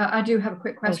it, I do have a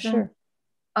quick question.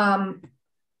 Oh,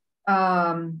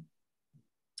 sure.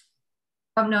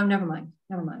 Oh, no, never mind.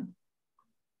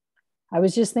 I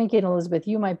was just thinking, Elizabeth,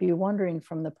 you might be wondering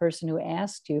from the person who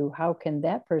asked you, how can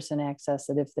that person access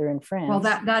it if they're in France? Well,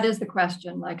 that is the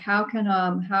question. Like, how can,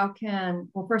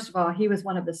 well, first of all, he was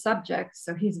one of the subjects,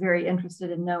 so he's very interested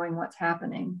in knowing what's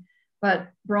happening.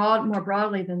 But more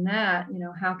broadly than that, you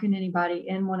know, how can anybody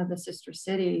in one of the sister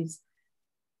cities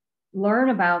learn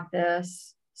about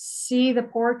this, see the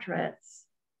portraits?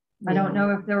 I don't know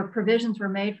if there were provisions were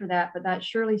made for that, but that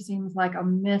surely seems like a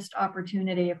missed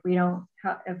opportunity if we don't,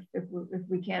 if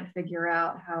we can't figure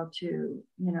out how to,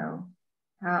 you know,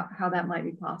 how that might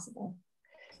be possible.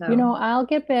 So, you know, I'll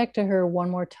get back to her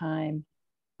one more time.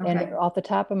 Okay. And off the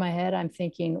top of my head, I'm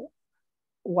thinking,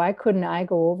 why couldn't I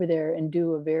go over there and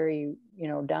do a very, you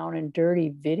know, down and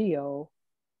dirty video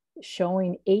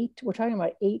showing we're talking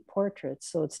about 8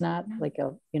 portraits. So it's not like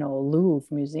a, you know, a Louvre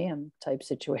museum type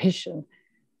situation.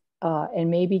 And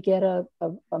maybe get a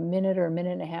minute or a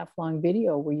minute and a half long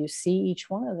video where you see each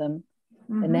one of them.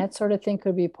 Mm-hmm. And that sort of thing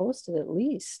could be posted at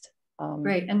least.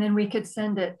 Great. And then we could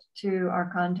send it to our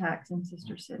contacts in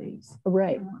sister cities.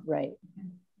 Right, right.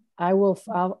 Okay.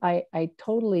 I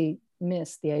totally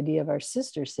miss the idea of our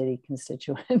sister city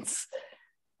constituents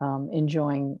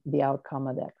enjoying the outcome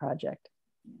of that project.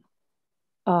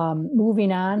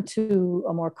 Moving on to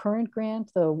a more current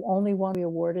grant, the only one we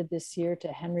awarded this year to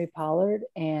Henry Pollard.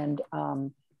 And I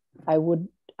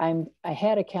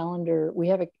had a calendar, we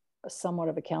have a somewhat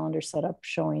of a calendar set up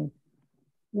showing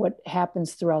what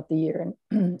happens throughout the year.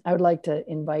 And I would like to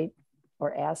invite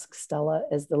or ask Stella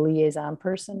as the liaison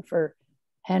person for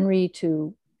Henry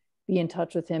to be in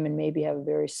touch with him and maybe have a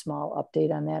very small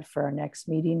update on that for our next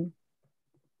meeting.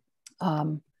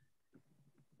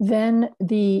 Then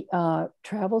the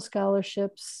travel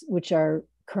scholarships, which are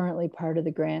currently part of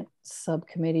the grant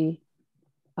subcommittee.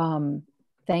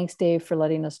 Thanks, Dave, for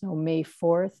letting us know May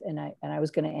 4th. And I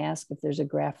was going to ask if there's a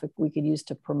graphic we could use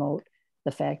to promote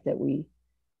the fact that we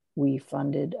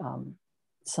funded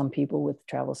some people with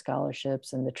travel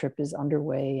scholarships and the trip is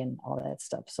underway and all that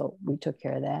stuff. So we took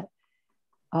care of that.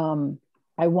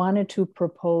 I wanted to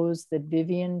propose that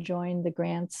Vivian join the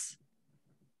grants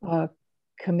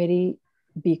committee,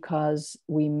 because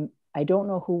I don't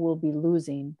know who will be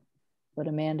losing, but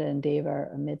Amanda and Dave are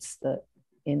in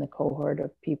the cohort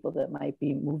of people that might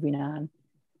be moving on.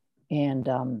 And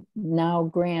now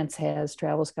Grants has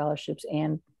travel scholarships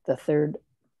and the third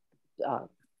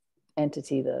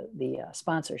entity, the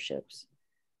sponsorships.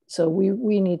 So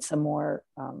we need some more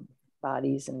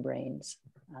bodies and brains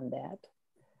on that.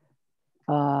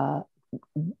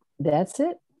 That's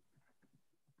it.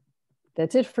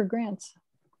 That's it for grants.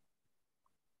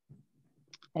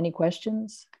 Any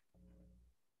questions?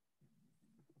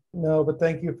 No, but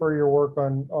thank you for your work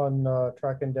on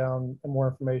tracking down more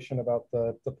information about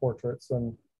the portraits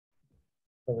and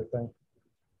everything.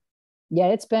 Yeah,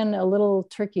 it's been a little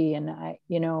tricky, and I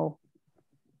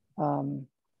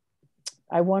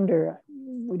wonder,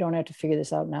 we don't have to figure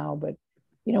this out now, but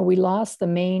we lost the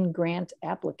main grant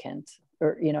applicant,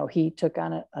 or he took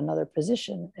on another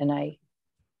position, and I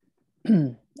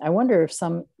wonder if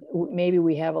maybe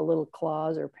we have a little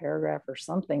clause or paragraph or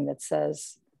something that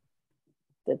says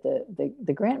that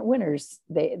the grant winners,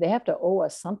 they have to owe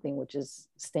us something, which is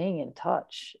staying in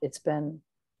touch. It's been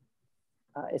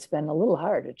a little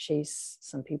hard to chase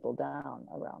some people down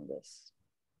around this.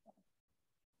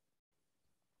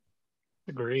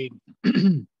 Agreed.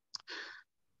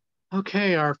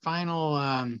 Okay, our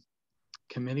final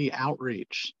committee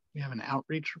outreach. We have an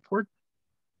outreach report.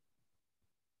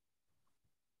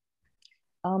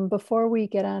 Before we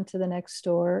get on to the next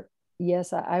door,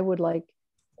 yes, I would like,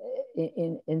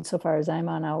 insofar as I'm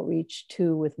on outreach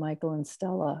too with Michael and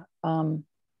Stella, and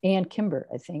Kimber,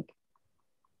 I think.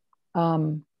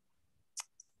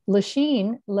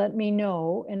 Lasheen let me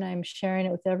know, and I'm sharing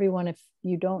it with everyone if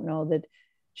you don't know, that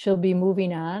she'll be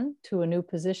moving on to a new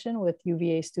position with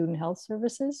UVA Student Health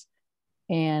Services.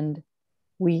 And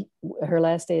her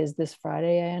last day is this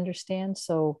Friday, I understand.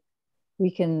 So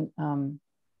we can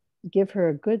give her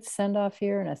a good send-off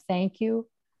here and a thank you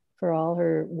for all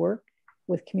her work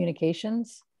with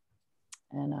communications.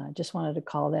 And I just wanted to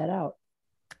call that out.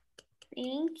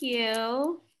 Thank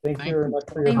you. Thank you very much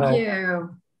for your help. Thank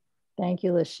you. Thank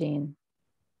you, Lasheen.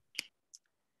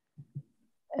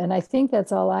 And I think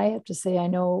that's all I have to say. I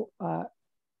know,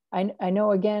 I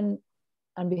know again,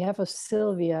 on behalf of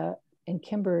Sylvia and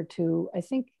Kimber too, I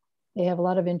think they have a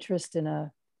lot of interest in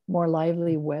a more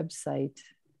lively website.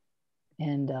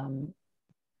 And,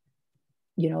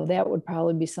 that would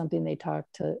probably be something they talk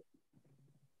to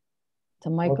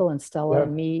Michael and Stella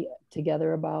and me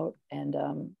together about.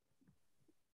 And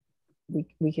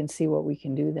we can see what we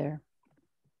can do there.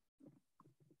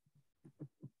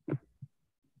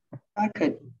 I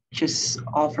could just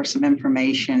offer some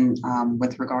information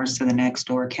with regards to the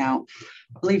Nextdoor account.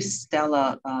 I believe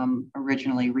Stella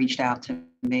originally reached out to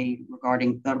me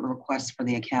regarding the request for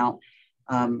the account.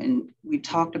 And we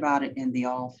talked about it in the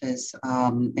office,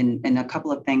 and a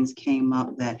couple of things came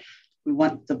up that we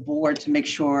want the board to make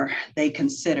sure they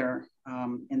consider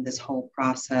in this whole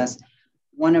process.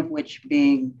 One of which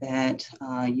being that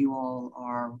you all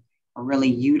are really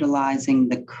utilizing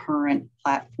the current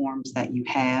platforms that you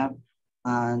have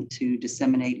to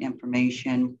disseminate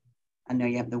information. I know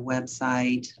you have the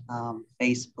website,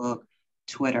 Facebook,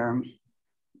 Twitter.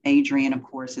 Adrian, of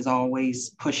course, is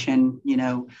always pushing,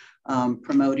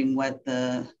 promoting what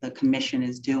the commission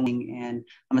is doing. And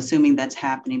I'm assuming that's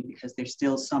happening because there's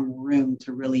still some room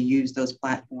to really use those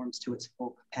platforms to its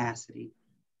full capacity.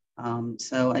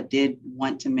 So I did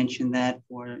want to mention that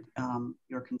for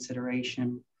your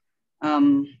consideration.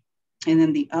 And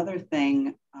then the other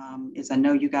thing is I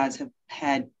know you guys have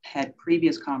had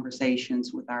previous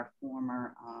conversations with our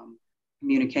former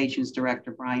communications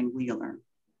director, Brian Wheeler,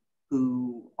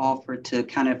 who offered to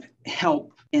kind of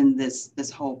help in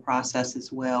this whole process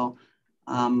as well.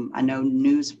 I know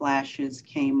news flashes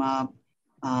came up,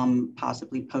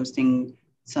 possibly posting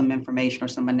some information or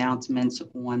some announcements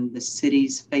on the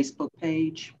city's Facebook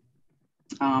page,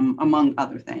 among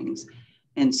other things.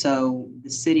 And so the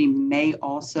city may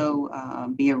also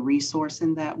be a resource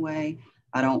in that way.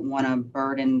 I don't want to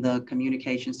burden the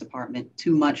communications department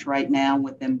too much right now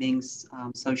with them being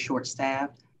so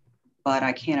short-staffed, but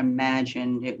I can't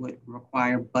imagine it would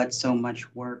require but so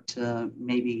much work to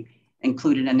maybe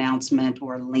include an announcement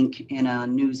or a link in a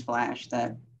news flash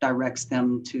that directs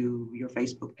them to your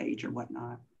Facebook page or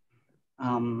whatnot.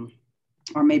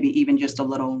 Or maybe even just a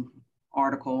little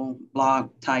article, blog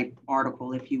type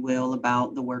article, if you will,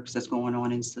 about the works that's going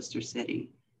on in Sister City.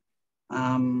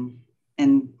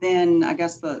 And then I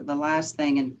guess the last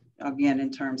thing, and again,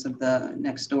 in terms of the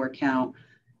Nextdoor account,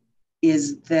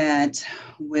 is that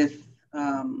with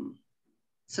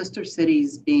Sister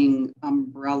Cities being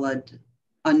umbrellaed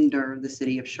under the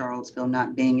city of Charlottesville,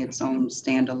 not being its own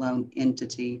standalone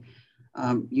entity,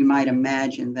 you might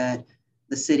imagine that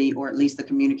the city, or at least the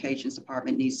communications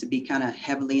department, needs to be kind of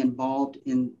heavily involved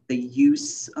in the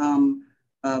use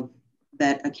of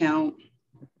that account.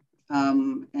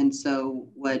 And so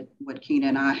what Keena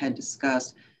and I had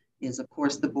discussed is, of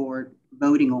course, the board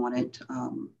voting on it,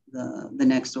 the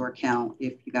Nextdoor account,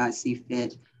 if you guys see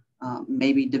fit,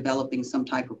 maybe developing some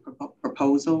type of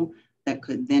proposal that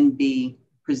could then be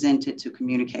presented to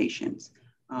communications,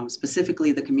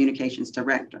 specifically the communications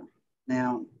director.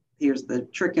 Now, here's the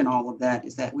trick in all of that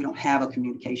is that we don't have a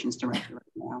communications director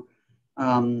right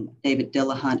now. David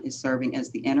Dillahunt is serving as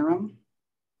the interim.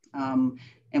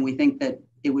 And we think that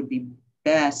it would be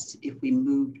best if we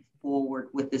moved forward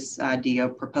with this idea,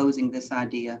 proposing this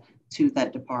idea to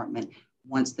that department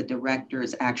once the director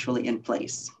is actually in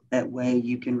place. That way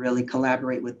you can really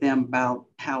collaborate with them about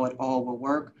how it all will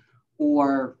work,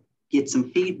 or get some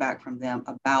feedback from them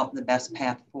about the best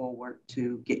path forward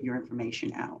to get your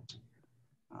information out.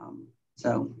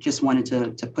 So just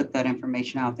wanted to put that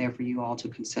information out there for you all to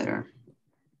consider.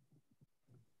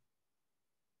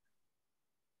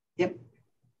 Yep.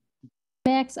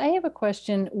 Max, I have a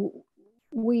question.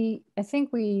 I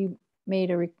think we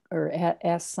made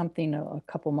asked something a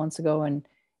couple months ago,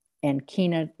 and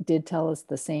Keena did tell us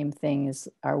the same thing: is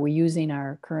are we using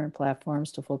our current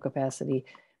platforms to full capacity?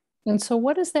 And so,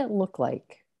 what does that look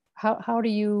like? How do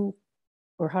you,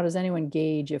 or how does anyone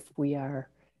gauge if we are?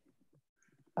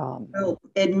 Well,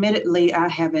 admittedly, I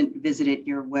haven't visited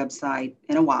your website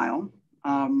in a while,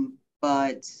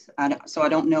 so I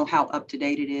don't know how up to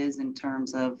date it is in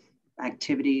terms of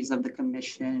activities of the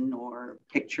commission or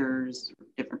pictures, or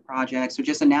different projects, or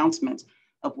just announcements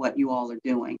of what you all are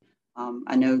doing.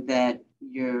 I know that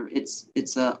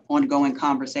it's an ongoing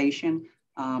conversation,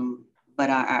 but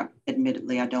I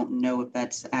admittedly, I don't know if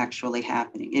that's actually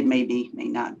happening. It may be, may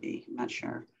not be, I'm not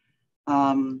sure.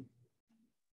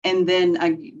 And then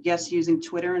I guess using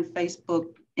Twitter and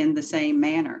Facebook in the same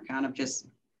manner, kind of just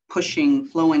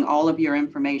flowing all of your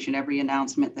information, every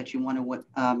announcement that you want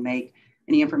to make,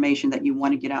 any information that you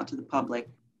want to get out to the public,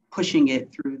 pushing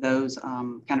it through those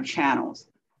kind of channels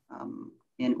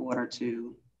in order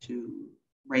to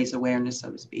raise awareness,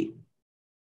 so to speak.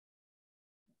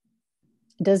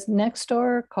 Does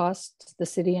Nextdoor cost the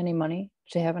city any money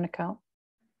to have an account?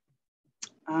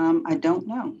 I don't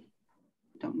know.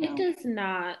 It does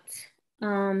not.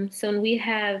 So we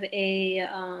have a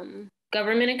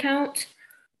government account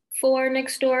for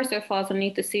Nextdoor, so it falls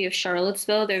underneath the city of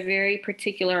Charlottesville. They're very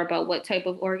particular about what type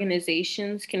of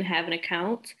organizations can have an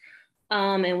account.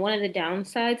 And one of the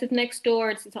downsides of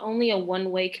Nextdoor, it's only a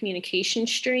one-way communication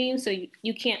stream. So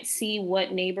you can't see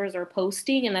what neighbors are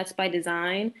posting, and that's by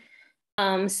design.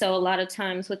 So a lot of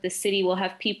times with the city, we'll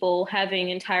have people having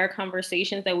entire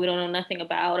conversations that we don't know nothing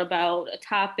about a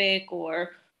topic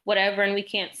or whatever, and we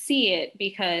can't see it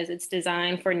because it's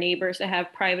designed for neighbors to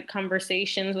have private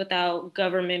conversations without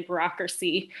government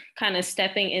bureaucracy kind of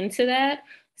stepping into that.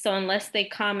 So unless they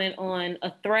comment on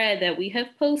a thread that we have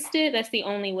posted, that's the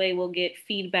only way we'll get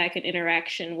feedback and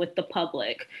interaction with the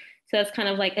public. So that's kind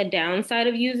of like a downside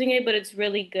of using it, but it's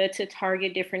really good to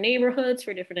target different neighborhoods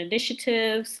for different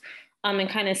initiatives, and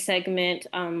kind of segment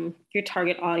your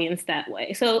target audience that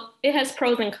way. So it has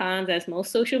pros and cons as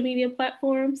most social media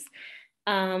platforms,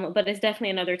 but it's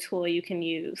definitely another tool you can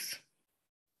use.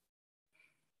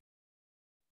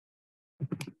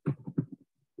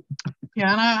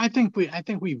 Yeah, and I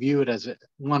think we view it as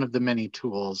one of the many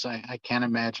tools. I can't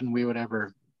imagine we would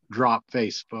ever drop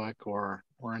Facebook or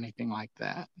anything like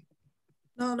that.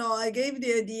 No, I gave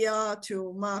the idea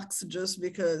to Max just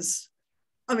because,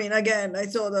 I mean, again, I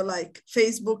thought that like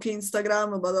Facebook,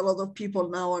 Instagram, but a lot of people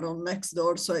now are on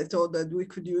Nextdoor, so I thought that we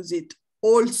could use it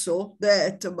also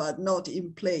that, but not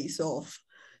in place of.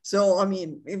 So, I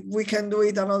mean, if we can do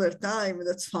it another time,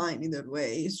 that's fine either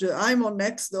way. It's just, I'm on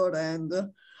Nextdoor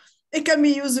and it can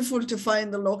be useful to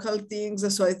find the local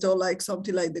things. So I thought like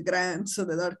something like the grants that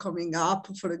are coming up,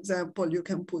 for example, you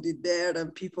can put it there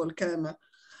and people can,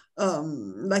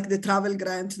 like the travel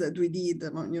grant that we did,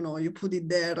 you know, you put it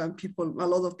there and a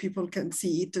lot of people can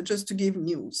see it just to give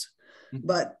news. Mm-hmm.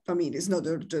 But I mean, it's not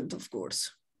urgent, of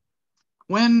course.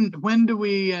 When do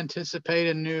we anticipate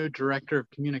a new director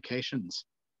of communications?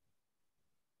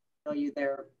 Tell you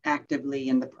they're actively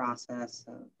in the process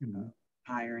of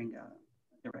hiring a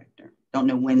director. Don't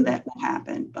know when that will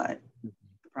happen, but the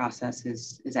process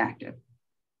is active.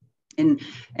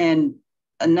 And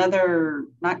another,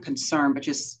 not concern, but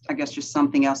just, I guess, just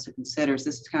something else to consider is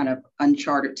this is kind of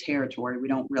uncharted territory. We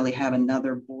don't really have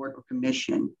another board or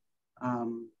commission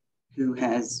who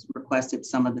has requested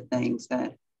some of the things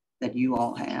that you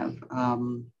all have.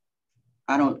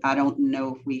 I don't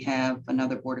know if we have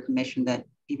another board or commission that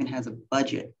even has a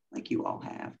budget like you all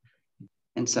have.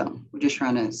 And so we're just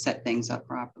trying to set things up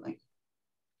properly.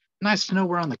 Nice to know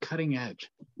we're on the cutting edge.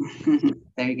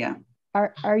 There you go.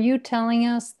 Are you telling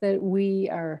us that we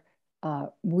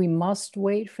must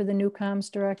wait for the new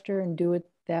comms director and do it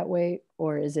that way?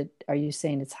 Or are you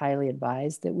saying it's highly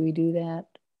advised that we do that?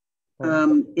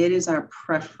 It is our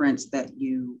preference that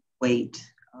you wait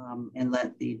and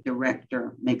let the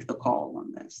director make the call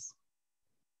on this.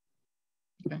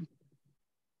 Okay.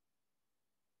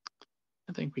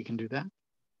 I think we can do that.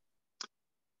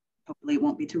 Hopefully it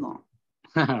won't be too long.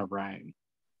 Right.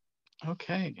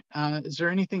 Okay. Is there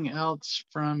anything else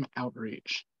from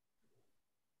outreach?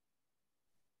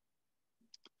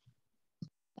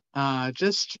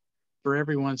 Just for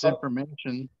everyone's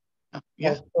information.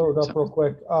 Yeah. I'll throw it up real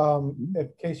quick. In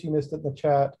case you missed it in the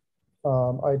chat,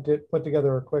 I did put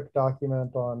together a quick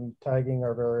document on tagging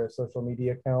our various social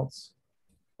media accounts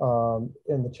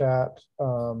in the chat.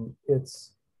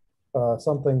 It's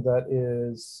something that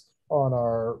is on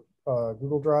our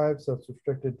Google Drive, so it's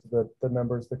restricted to the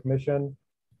members of the commission,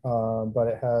 but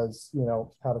it has, you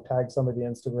know, how to tag somebody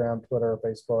Instagram, Twitter,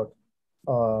 Facebook,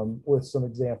 with some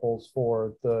examples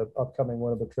for the upcoming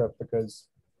Winneba trip, because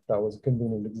that was a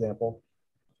convenient example.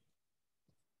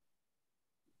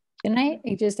 Can I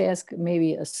just ask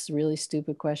maybe a really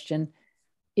stupid question?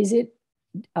 Is it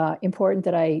important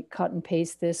that I cut and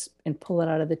paste this and pull it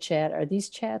out of the chat? Are these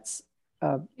chats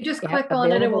you just click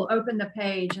on it, it will open the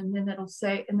page, and then it'll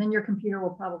say, and then your computer will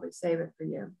probably save it for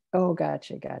you. Oh,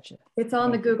 gotcha. It's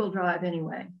on the Google Drive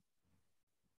anyway.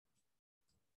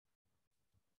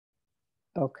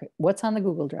 Okay, what's on the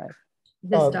Google Drive?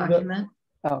 This document.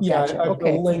 Yeah, gotcha.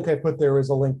 Okay. The link I put there is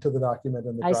a link to the document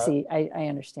in the drive. I see. I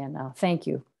understand now. Thank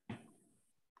you.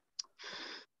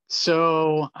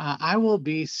 So I will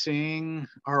be seeing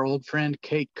our old friend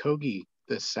Kate Kogi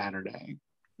this Saturday.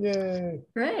 Yay!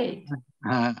 Great.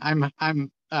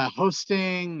 I'm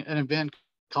hosting an event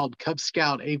called Cub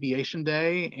Scout Aviation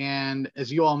Day, and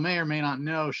as you all may or may not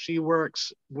know, she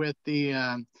works with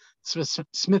the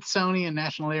Smithsonian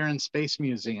National Air and Space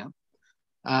Museum,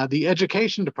 the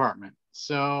education department.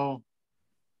 So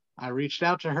I reached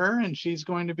out to her, and she's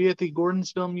going to be at the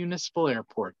Gordonsville Municipal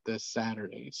Airport this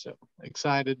Saturday. So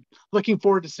excited, looking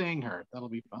forward to seeing her. That'll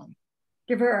be fun.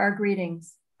 Give her our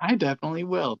greetings. I definitely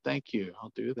will. Thank you.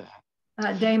 I'll do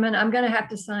that. Damon, I'm going to have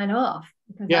to sign off.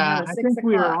 Yeah, I think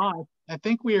we are on. I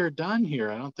think we are done here.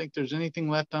 I don't think there's anything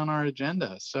left on our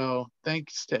agenda. So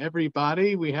thanks to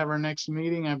everybody. We have our next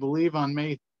meeting, I believe, on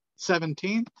May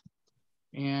 17th,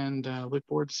 and look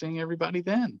forward to seeing everybody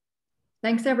then.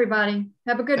 Thanks, everybody.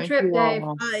 Have a good Thank trip, you Dave.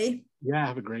 all. Bye. Yeah,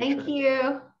 have a great Thank trip.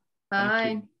 you.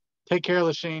 Bye. Take care,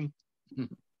 Lasheen.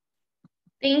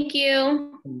 Thank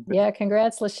you. Yeah,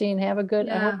 congrats, Lasheen. Have a good,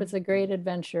 I Yeah. hope it's a great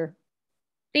adventure.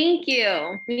 Thank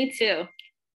you. Me too.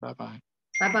 Bye-bye.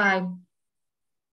 Bye-bye.